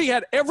 Brock Purdy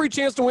had every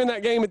chance to win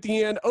that game at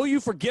the end.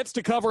 OU forgets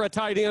to cover a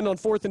tight end on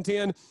 4th and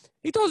 10.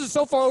 He throws it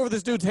so far over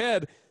this dude's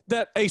head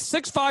that a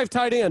 6'5"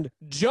 tight end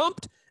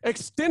jumped,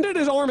 extended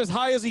his arm as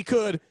high as he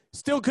could,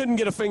 still couldn't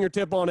get a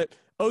fingertip on it.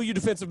 OU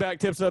defensive back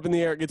tips it up in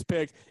the air, it gets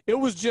picked. It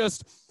was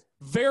just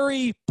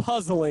very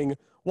puzzling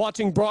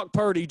watching Brock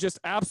Purdy just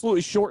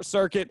absolutely short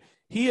circuit.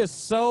 He is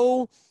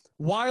so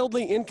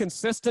wildly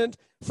inconsistent.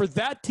 For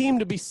that team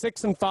to be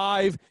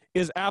 6-5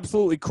 is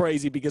absolutely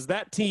crazy because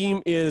that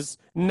team is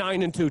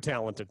 9-2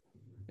 talented.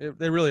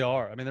 They really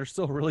are. I mean, they're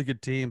still a really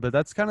good team, but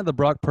that's kind of the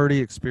Brock Purdy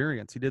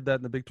experience. He did that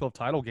in the Big 12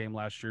 title game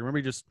last year. Remember,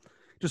 he just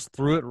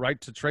threw it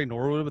right to Trey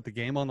Norwood with the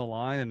game on the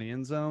line in the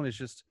end zone. It's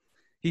just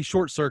he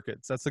short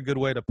circuits. That's a good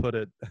way to put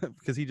it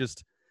because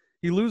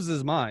he loses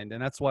his mind,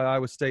 and that's why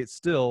Iowa State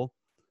still,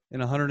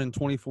 in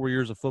 124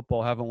 years of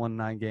football, haven't won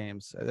 9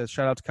 games.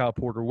 Shout out to Kyle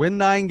Porter. Win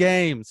 9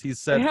 games, he's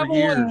said for years.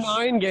 They haven't won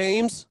 9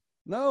 games?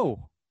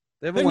 No.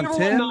 They haven't won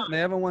 10, and they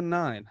haven't won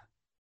 9.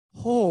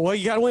 Oh, well,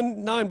 you got to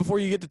win 9 before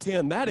you get to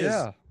 10. That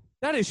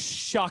is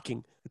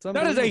shocking. It's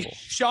that is a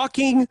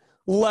shocking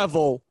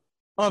level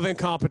of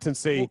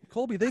incompetency. Well,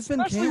 Colby, they've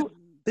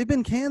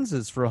been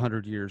Kansas for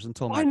 100 years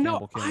until Matt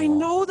Campbell came along. I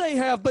know they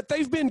have, but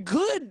they've been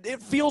good,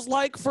 it feels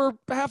like, for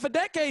half a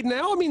decade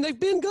now. I mean, they've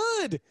been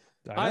good.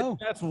 I know.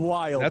 That's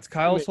wild. That's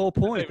Kyle's whole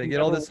point. They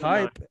get all this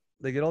hype.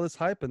 They get all this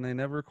hype, and they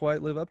never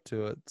quite live up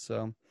to it.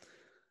 So,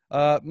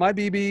 my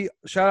BB,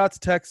 shout out to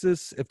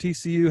Texas. If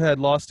TCU had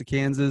lost to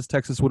Kansas,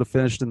 Texas would have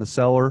finished in the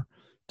cellar,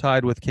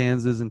 tied with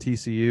Kansas and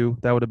TCU.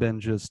 That would have been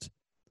just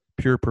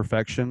pure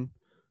perfection.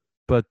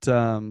 But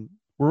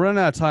we're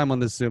running out of time on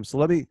this Zoom, so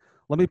let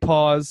me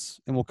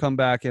pause, and we'll come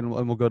back, and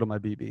we'll go to my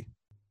BB.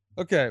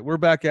 Okay, we're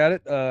back at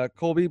it.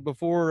 Colby,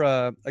 before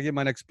I get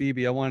my next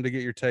BB, I wanted to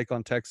get your take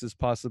on Texas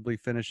possibly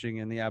finishing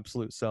in the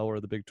absolute cellar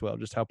of the Big 12,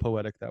 just how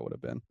poetic that would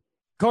have been.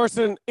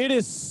 Carson, it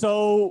is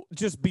so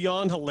just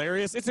beyond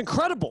hilarious. It's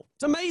incredible.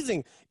 It's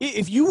amazing.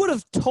 If you would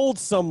have told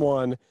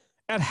someone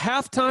at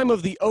halftime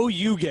of the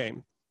OU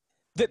game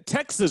that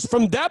Texas,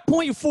 from that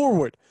point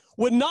forward,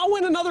 would not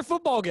win another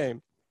football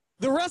game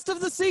the rest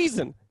of the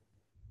season,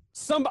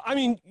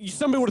 somebody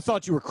would have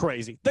thought you were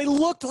crazy. They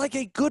looked like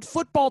a good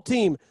football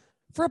team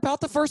for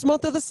about the first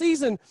month of the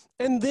season,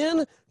 and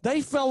then they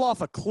fell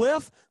off a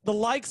cliff, the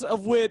likes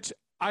of which,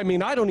 I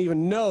mean, I don't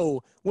even know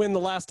when the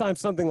last time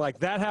something like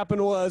that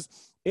happened was.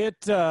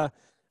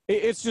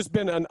 It's just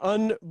been an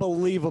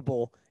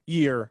unbelievable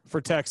year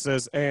for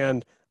Texas,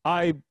 and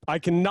I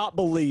cannot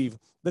believe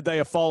that they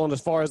have fallen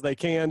as far as they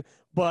can,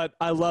 but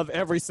I love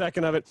every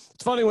second of it.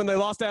 It's funny, when they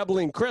lost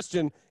Abilene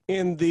Christian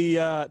in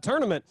the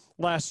tournament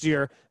last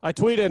year, I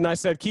tweeted and I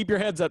said, keep your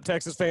heads up,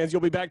 Texas fans.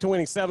 You'll be back to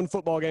winning 7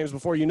 football games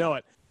before you know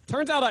it.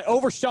 Turns out I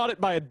overshot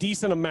it by a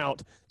decent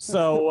amount,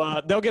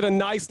 so they'll get a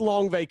nice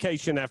long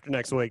vacation after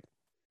next week.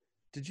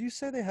 Did you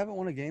say they haven't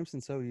won a game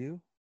since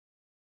OU?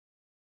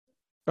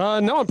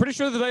 No, I'm pretty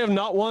sure that they have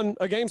not won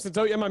a game since.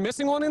 Am I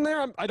missing one in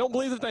there? I don't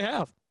believe that they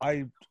have.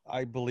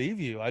 I believe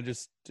you. I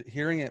just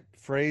hearing it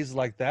phrased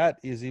like that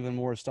is even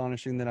more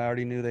astonishing than I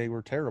already knew they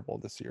were terrible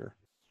this year.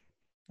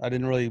 I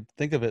didn't really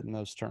think of it in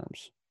those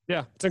terms.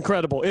 Yeah, it's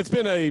incredible. It's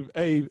been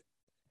a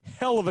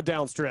hell of a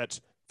down stretch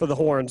for the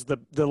Horns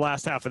the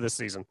last half of this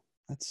season.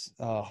 It's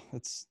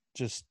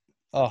just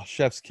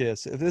chef's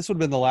kiss. If this would have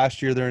been the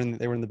last year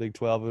they were in the Big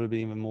 12, it would have been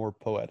even more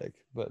poetic.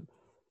 But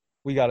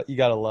you got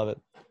to love it.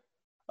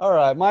 All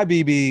right, my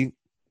BB.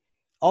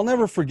 I'll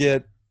never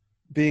forget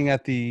being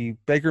at the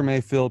Baker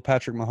Mayfield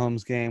Patrick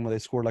Mahomes game where they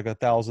scored like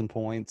 1,000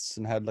 points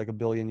and had like 1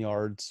 billion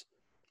yards.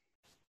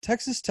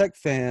 Texas Tech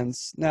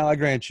fans, now I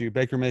grant you,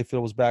 Baker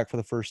Mayfield was back for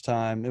the first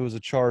time. It was a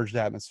charged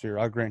atmosphere.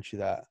 I'll grant you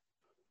that.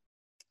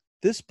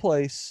 This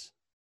place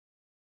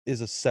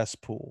is a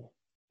cesspool.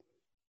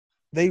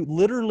 They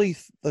literally,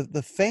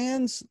 the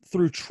fans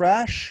threw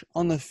trash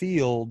on the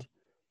field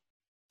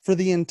for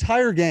the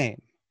entire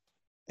game.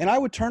 And I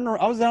would turn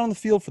around, I was out on the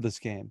field for this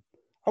game.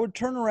 I would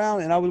turn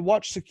around and I would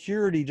watch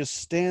security just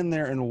stand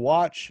there and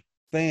watch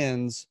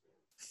fans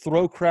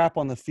throw crap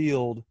on the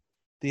field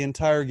the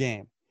entire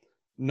game.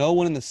 No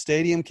one in the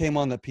stadium came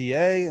on the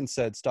PA and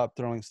said, stop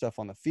throwing stuff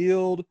on the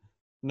field.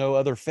 No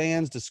other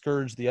fans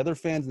discouraged the other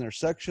fans in their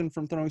section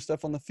from throwing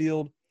stuff on the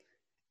field.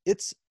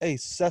 It's a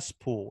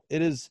cesspool.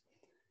 It is,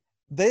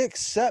 they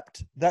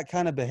accept that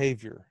kind of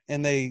behavior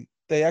and they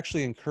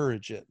actually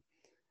encourage it.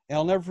 And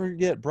I'll never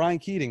forget Brian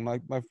Keating,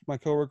 my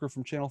coworker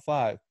from Channel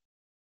 5.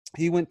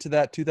 He went to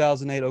that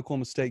 2008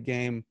 Oklahoma State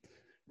game.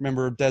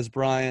 Remember Des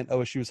Bryant,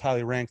 OSU was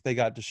highly ranked. They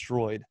got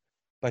destroyed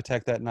by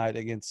Tech that night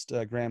against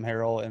Graham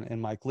Harrell and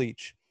Mike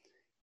Leach.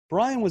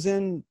 Brian was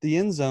in the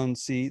end zone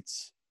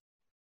seats,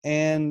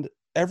 and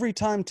every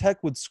time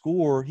Tech would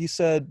score, he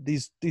said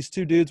these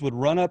two dudes would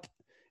run up.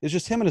 It's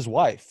just him and his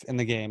wife in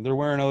the game. They're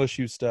wearing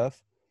OSU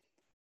stuff.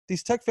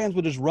 These Tech fans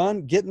would just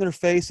run, get in their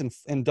face,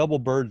 and double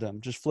bird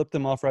them, just flip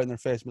them off right in their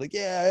face. Be like,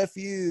 yeah, F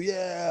you,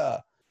 yeah.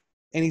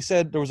 And he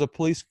said there was a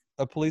police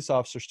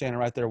officer standing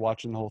right there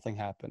watching the whole thing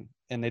happen,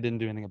 and they didn't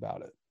do anything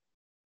about it.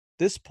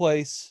 This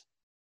place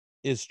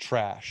is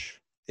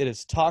trash. It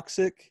is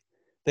toxic.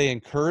 They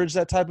encourage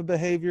that type of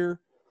behavior.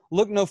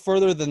 Look no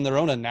further than their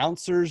own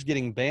announcers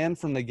getting banned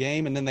from the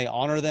game, and then they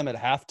honor them at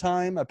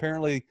halftime.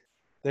 Apparently,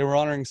 they were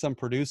honoring some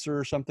producer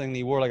or something.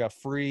 He wore like a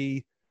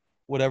free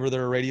whatever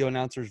their radio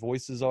announcers'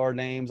 voices are,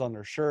 names on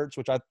their shirts,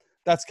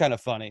 that's kind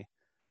of funny.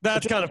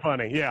 That's kind of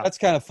funny, yeah. That's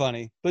kind of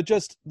funny. But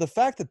just the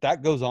fact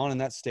that goes on in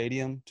that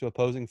stadium to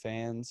opposing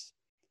fans,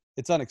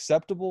 it's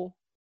unacceptable.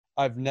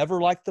 I've never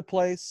liked the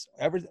place.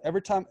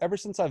 Ever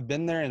since I've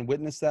been there and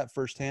witnessed that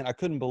firsthand, I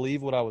couldn't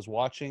believe what I was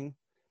watching.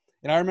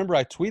 And I remember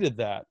I tweeted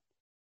that,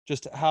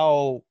 just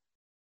how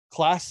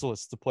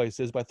classless the place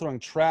is by throwing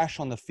trash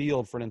on the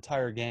field for an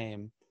entire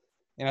game.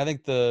 And I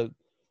think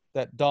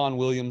that Don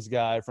Williams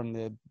guy from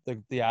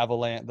the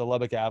Avalanche, the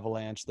Lubbock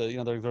Avalanche,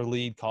 their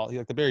lead call,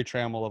 like the Barry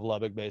Trammell of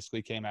Lubbock,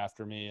 basically came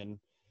after me and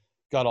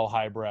got all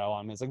highbrow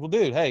on me. It's like, well,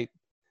 dude, hey,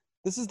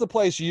 this is the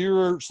place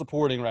you're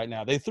supporting right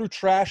now. They threw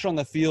trash on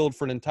the field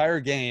for an entire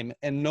game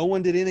and no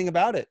one did anything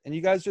about it, and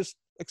you guys just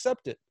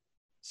accept it.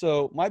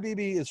 So my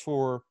BB is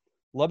for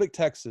Lubbock,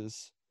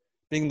 Texas,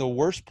 being the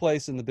worst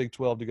place in the Big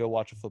 12 to go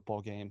watch a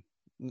football game.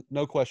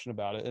 No question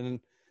about it. And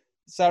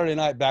Saturday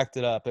night backed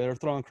it up. They were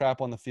throwing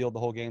crap on the field the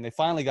whole game. They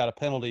finally got a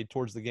penalty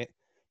towards the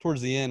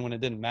end when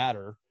it didn't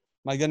matter.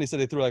 My goodness, said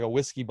they threw like a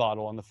whiskey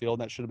bottle on the field,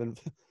 and that should have been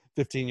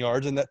 15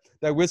 yards. And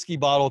that whiskey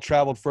bottle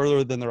traveled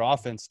further than their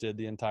offense did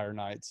the entire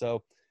night.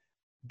 So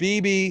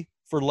BB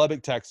for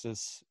Lubbock,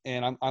 Texas.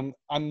 And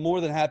I'm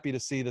more than happy to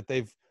see that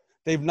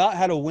they've not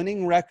had a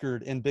winning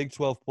record in Big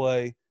 12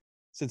 play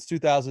since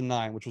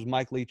 2009, which was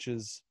Mike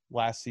Leach's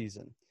last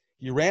season.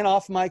 You ran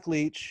off Mike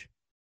Leach,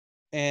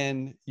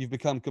 and you've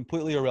become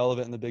completely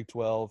irrelevant in the Big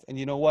 12. And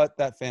you know what?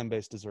 That fan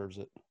base deserves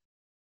it.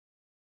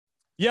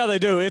 Yeah, they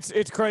do. It's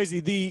crazy.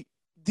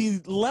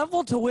 The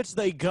level to which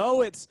they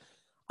go,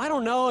 I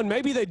don't know, and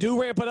maybe they do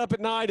ramp it up at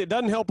night. It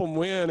doesn't help them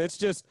win. It's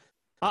just,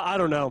 I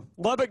don't know.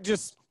 Lubbock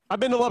I've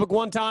been to Lubbock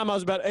one time. I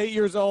was about 8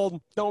 years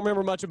old. Don't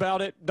remember much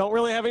about it. Don't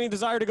really have any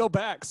desire to go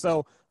back.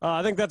 So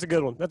I think that's a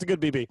good one. That's a good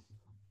BB.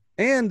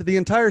 And the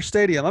entire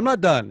stadium, I'm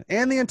not done.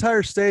 And the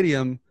entire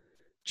stadium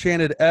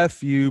chanted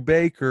F you,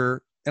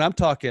 Baker. And I'm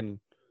talking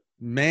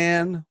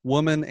man,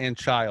 woman, and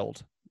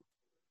child.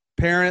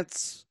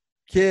 Parents,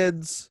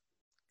 kids.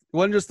 It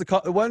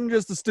wasn't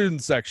just the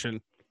student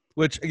section,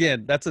 which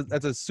again, that's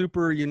a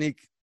super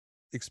unique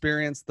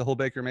experience, the whole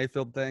Baker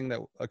Mayfield thing that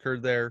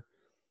occurred there.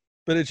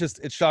 But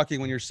it's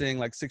shocking when you're seeing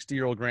like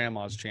 60-year-old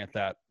grandmas chant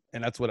that,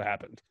 and that's what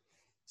happened.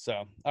 So,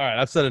 all right,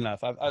 I've said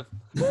enough.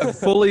 I've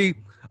fully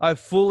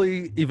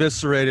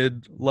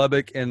eviscerated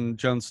Lubbock and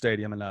Jones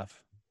Stadium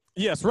enough.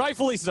 Yes,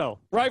 rightfully so.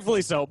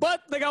 Rightfully so.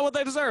 But they got what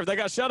they deserved. They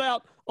got shut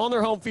out on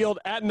their home field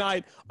at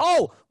night.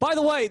 Oh, by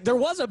the way, there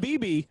was a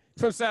BB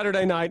from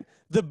Saturday night.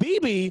 The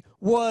BB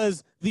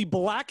was the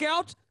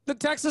blackout The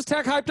Texas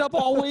Tech hyped up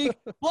all week.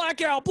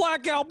 Blackout,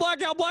 blackout,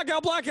 blackout,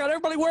 blackout, blackout.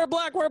 Everybody wear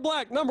black, wear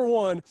black. Number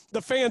one,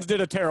 the fans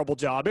did a terrible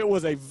job. It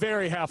was a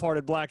very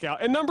half-hearted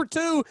blackout. And number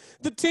two,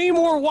 the team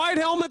wore white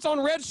helmets on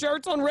red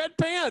shirts on red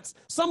pants.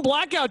 Some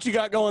blackout you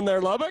got going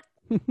there, Lubbock.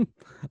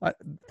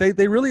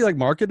 They really like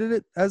marketed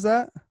it as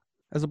that,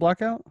 as a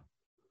blackout?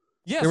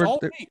 Yes, all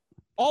week.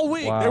 All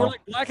week. Wow. They were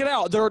like, black it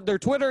out. Their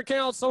Twitter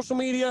accounts, social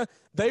media,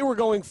 they were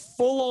going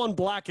full-on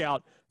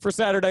blackout for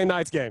Saturday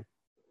night's game.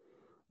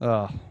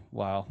 Oh,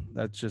 wow.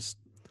 That's just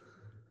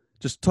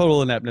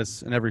total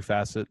ineptness in every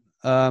facet.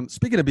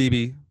 Speaking of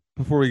BB,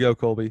 before we go,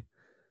 Colby,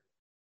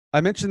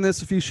 I mentioned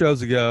this a few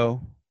shows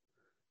ago,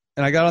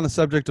 and I got on the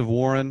subject of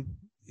Warren,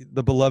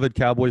 the beloved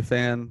Cowboy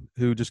fan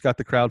who just got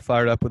the crowd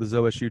fired up with his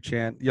OSU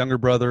chant, younger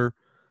brother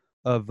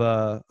of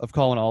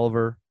Colin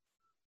Oliver.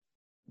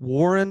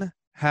 Warren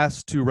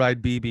has to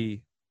ride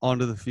BB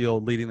onto the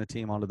field, leading the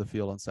team onto the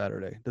field on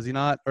Saturday. Does he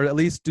not? Or at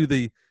least do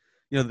the,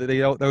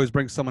 they always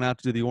bring someone out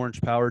to do the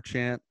Orange Power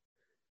chant.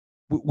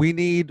 We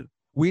need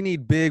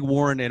big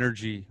Warren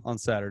energy on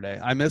Saturday.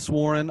 I miss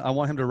Warren. I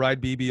want him to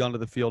ride BB onto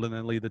the field and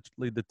then lead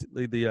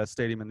the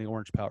stadium in the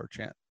Orange Power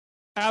chant.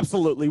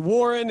 Absolutely.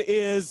 Warren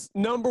is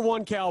number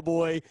one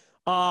Cowboy.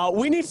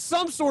 We need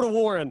some sort of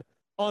Warren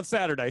on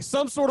Saturday.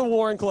 Some sort of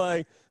Warren,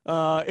 Clay.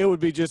 It would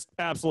be just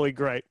absolutely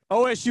great.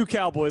 OSU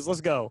Cowboys,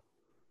 let's go.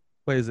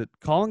 Wait, is it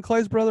Colin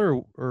Clay's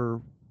brother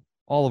or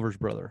Oliver's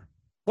brother?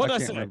 What did I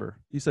can't say? remember.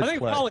 You said I think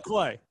Clay. it's Colin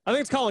Clay. I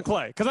think it's Colin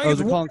Clay. Oh, is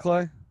it Colin Clay?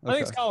 Okay. I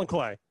think it's Colin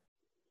Clay.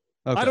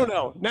 Okay. I don't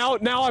know.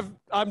 Now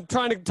I'm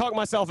trying to talk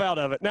myself out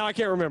of it. Now I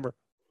can't remember.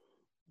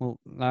 Well,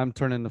 I'm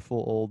turning into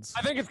full olds.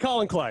 I think it's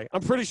Colin Clay.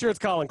 I'm pretty sure it's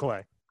Colin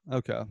Clay.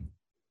 Okay.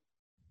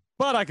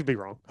 But I could be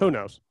wrong. Who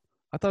knows?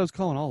 I thought it was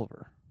Colin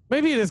Oliver.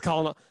 Maybe it is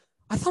Colin.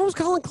 I thought it was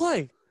Colin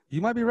Clay.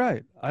 You might be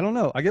right. I don't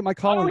know. I get my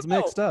Collins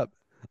mixed up.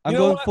 I'm You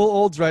know going what? full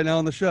olds right now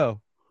on the show.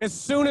 As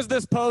soon as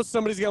this posts,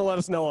 somebody's going to let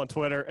us know on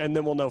Twitter, and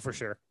then we'll know for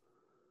sure.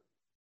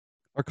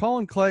 Are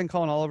Colin Clay and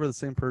Colin Oliver the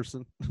same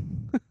person?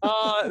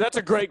 That's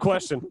a great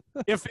question.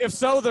 If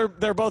so,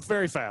 they're both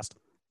very fast.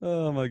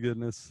 Oh, my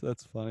goodness.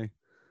 That's funny.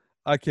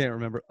 I can't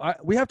remember.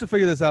 We have to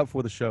figure this out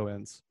before the show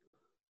ends.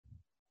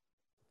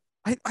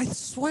 I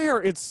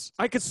swear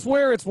I could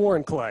swear it's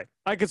Warren Clay.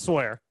 I could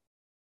swear.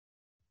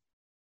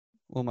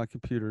 Well, my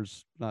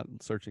computer's not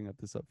searching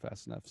this up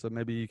fast enough, so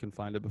maybe you can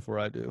find it before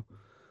I do.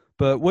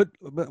 But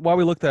while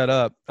we look that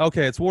up,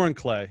 okay, it's Warren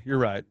Clay. You're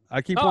right.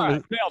 I keep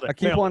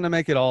wanting to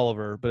make it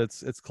Oliver, but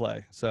it's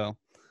Clay. So,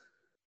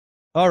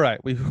 all right,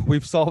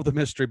 we've solved the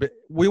mystery. But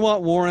we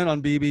want Warren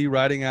on BB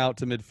riding out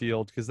to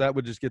midfield because that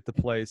would just get the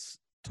place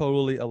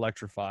totally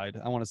electrified.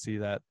 I want to see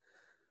that.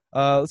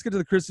 Let's get to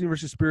the Christian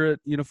University Spirit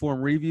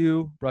uniform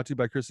review, brought to you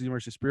by Christian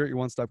University Spirit, your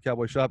one-stop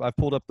Cowboy shop. I've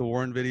pulled up the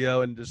Warren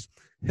video, and just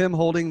him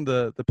holding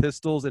the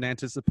pistols in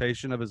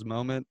anticipation of his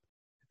moment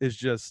is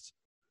just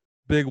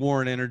big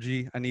Warren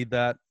energy. I need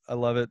that. I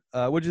love it.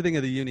 What did you think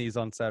of the unis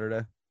on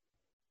Saturday?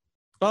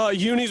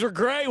 Unis were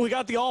great. We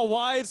got the all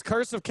whites,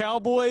 Curse of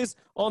Cowboys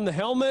on the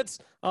helmets.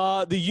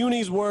 The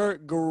unis were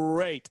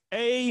great.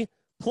 A++.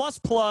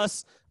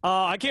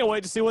 I can't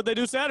wait to see what they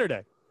do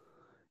Saturday.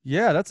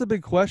 Yeah, that's a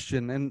big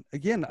question. And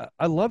again,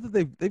 I love that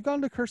they've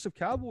gone to Curse of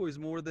Cowboys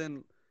more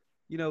than,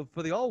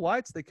 for the all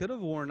whites, they could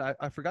have worn.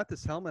 I forgot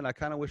this helmet. I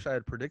kind of wish I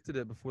had predicted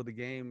it before the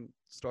game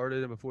started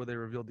and before they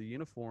revealed the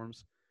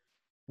uniforms.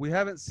 We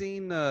haven't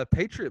seen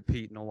Patriot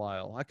Pete in a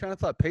while. I kind of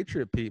thought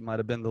Patriot Pete might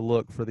have been the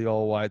look for the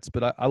all whites,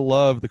 but I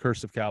love the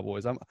Curse of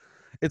Cowboys.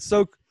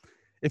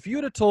 If you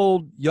would have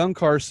told young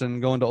Carson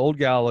going to Old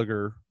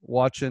Gallagher,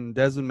 watching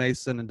Desmond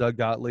Mason and Doug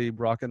Gottlieb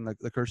rocking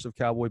the Curse of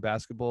Cowboy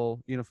basketball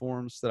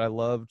uniforms that I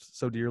loved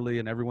so dearly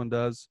and everyone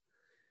does,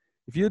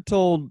 if you had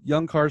told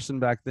young Carson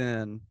back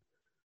then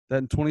that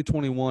in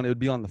 2021 it would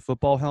be on the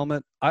football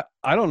helmet, I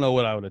don't know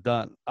what I would have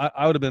done.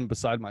 I would have been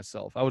beside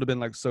myself. I would have been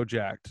like so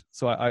jacked.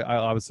 So I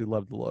obviously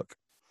loved the look.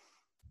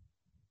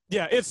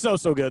 Yeah, it's so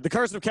good. The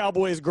Curse of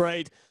Cowboy is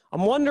great.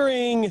 I'm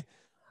wondering,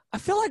 I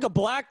feel like a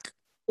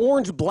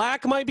orange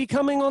black might be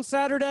coming on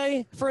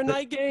Saturday for a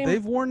night game.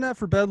 They've worn that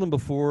for Bedlam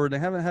before. They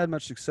haven't had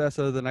much success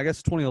other than, I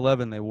guess,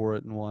 2011 they wore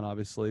it in one,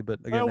 obviously. But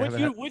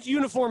again, which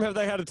uniform have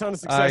they had a ton of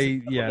success?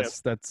 I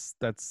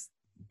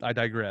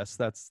digress.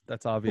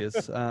 That's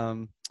obvious.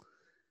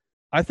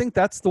 I think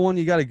that's the one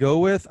you got to go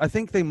with. I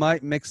think they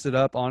might mix it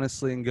up,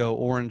 honestly, and go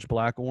orange,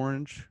 black,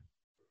 orange.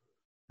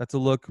 That's a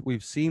look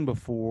we've seen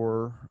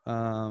before,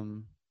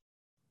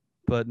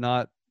 but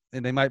not.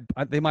 And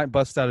they might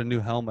bust out a new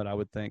helmet, I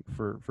would think,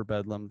 for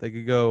Bedlam. They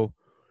could go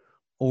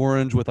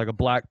orange with like a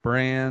black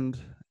brand.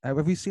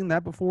 Have we seen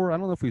that before? I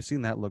don't know if we've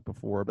seen that look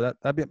before, but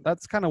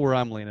that's kind of where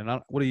I'm leaning.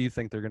 What do you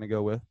think they're going to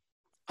go with?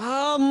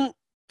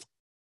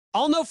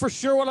 I'll know for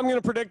sure what I'm going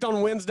to predict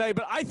on Wednesday,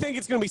 but I think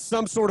it's going to be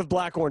some sort of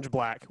black, orange,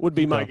 black would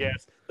be my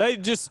guess. They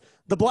just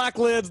the black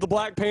lids, the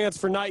black pants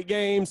for night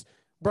games,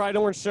 bright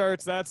orange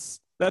shirts. That's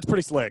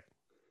pretty slick.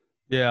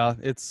 Yeah,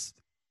 it's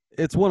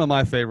one of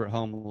my favorite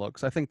home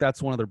looks. I think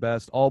that's one of their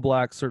best. All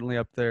black certainly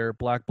up there.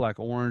 Black,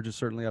 orange is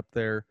certainly up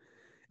there.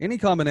 Any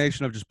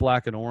combination of just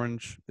black and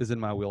orange is in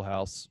my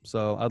wheelhouse.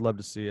 So I'd love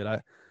to see it.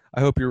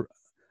 I hope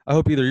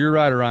either you're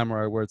right or I'm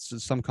right, where it's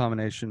just some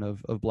combination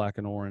of black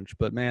and orange.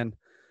 But man,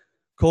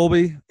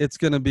 Colby, it's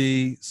going to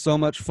be so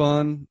much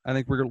fun. I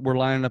think we're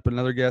lining up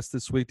another guest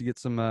this week to get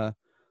some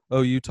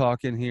OU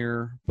talk in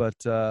here.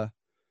 But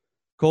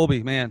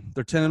Colby, man,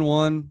 they're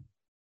 10-1,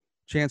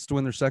 chance to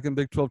win their second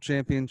Big 12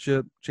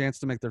 championship, chance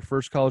to make their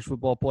first college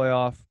football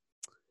playoff.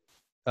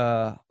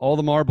 All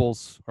the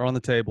marbles are on the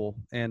table,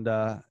 and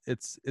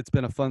it's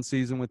been a fun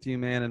season with you,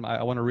 man. And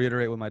I want to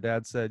reiterate what my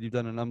dad said. You've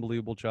done an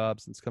unbelievable job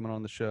since coming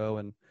on the show,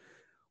 and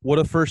what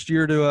a first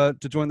year to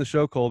join the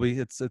show, Colby.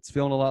 It's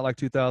feeling a lot like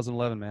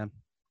 2011, man.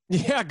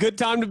 Yeah, good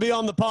time to be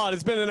on the pod.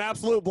 It's been an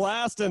absolute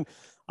blast, and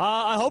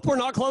I hope we're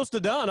not close to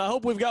done. I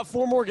hope we've got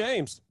 4 more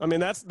games. I mean,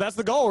 that's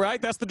the goal,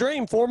 right? That's the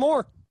dream. 4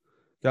 more.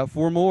 Got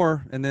 4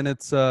 more, and then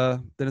it's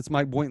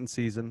Mike Boynton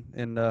season,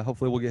 and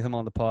hopefully we'll get him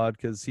on the pod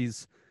because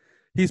he's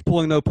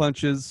pulling no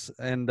punches,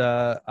 and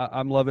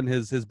I'm loving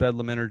his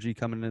Bedlam energy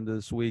coming into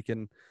this week.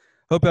 And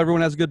hope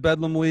everyone has a good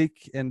Bedlam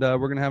week, and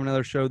we're gonna have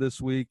another show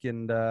this week.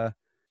 And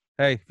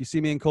hey, if you see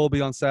me and Colby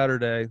on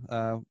Saturday,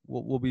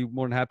 we'll be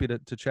more than happy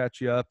to chat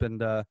you up.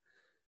 And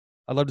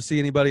I'd love to see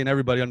anybody and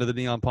everybody under the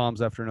neon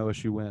palms after an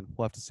OSU win.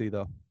 We'll have to see,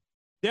 though.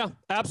 Yeah,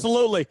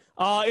 absolutely.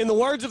 In the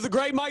words of the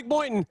great Mike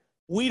Boynton,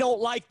 we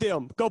don't like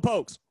them. Go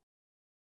Pokes.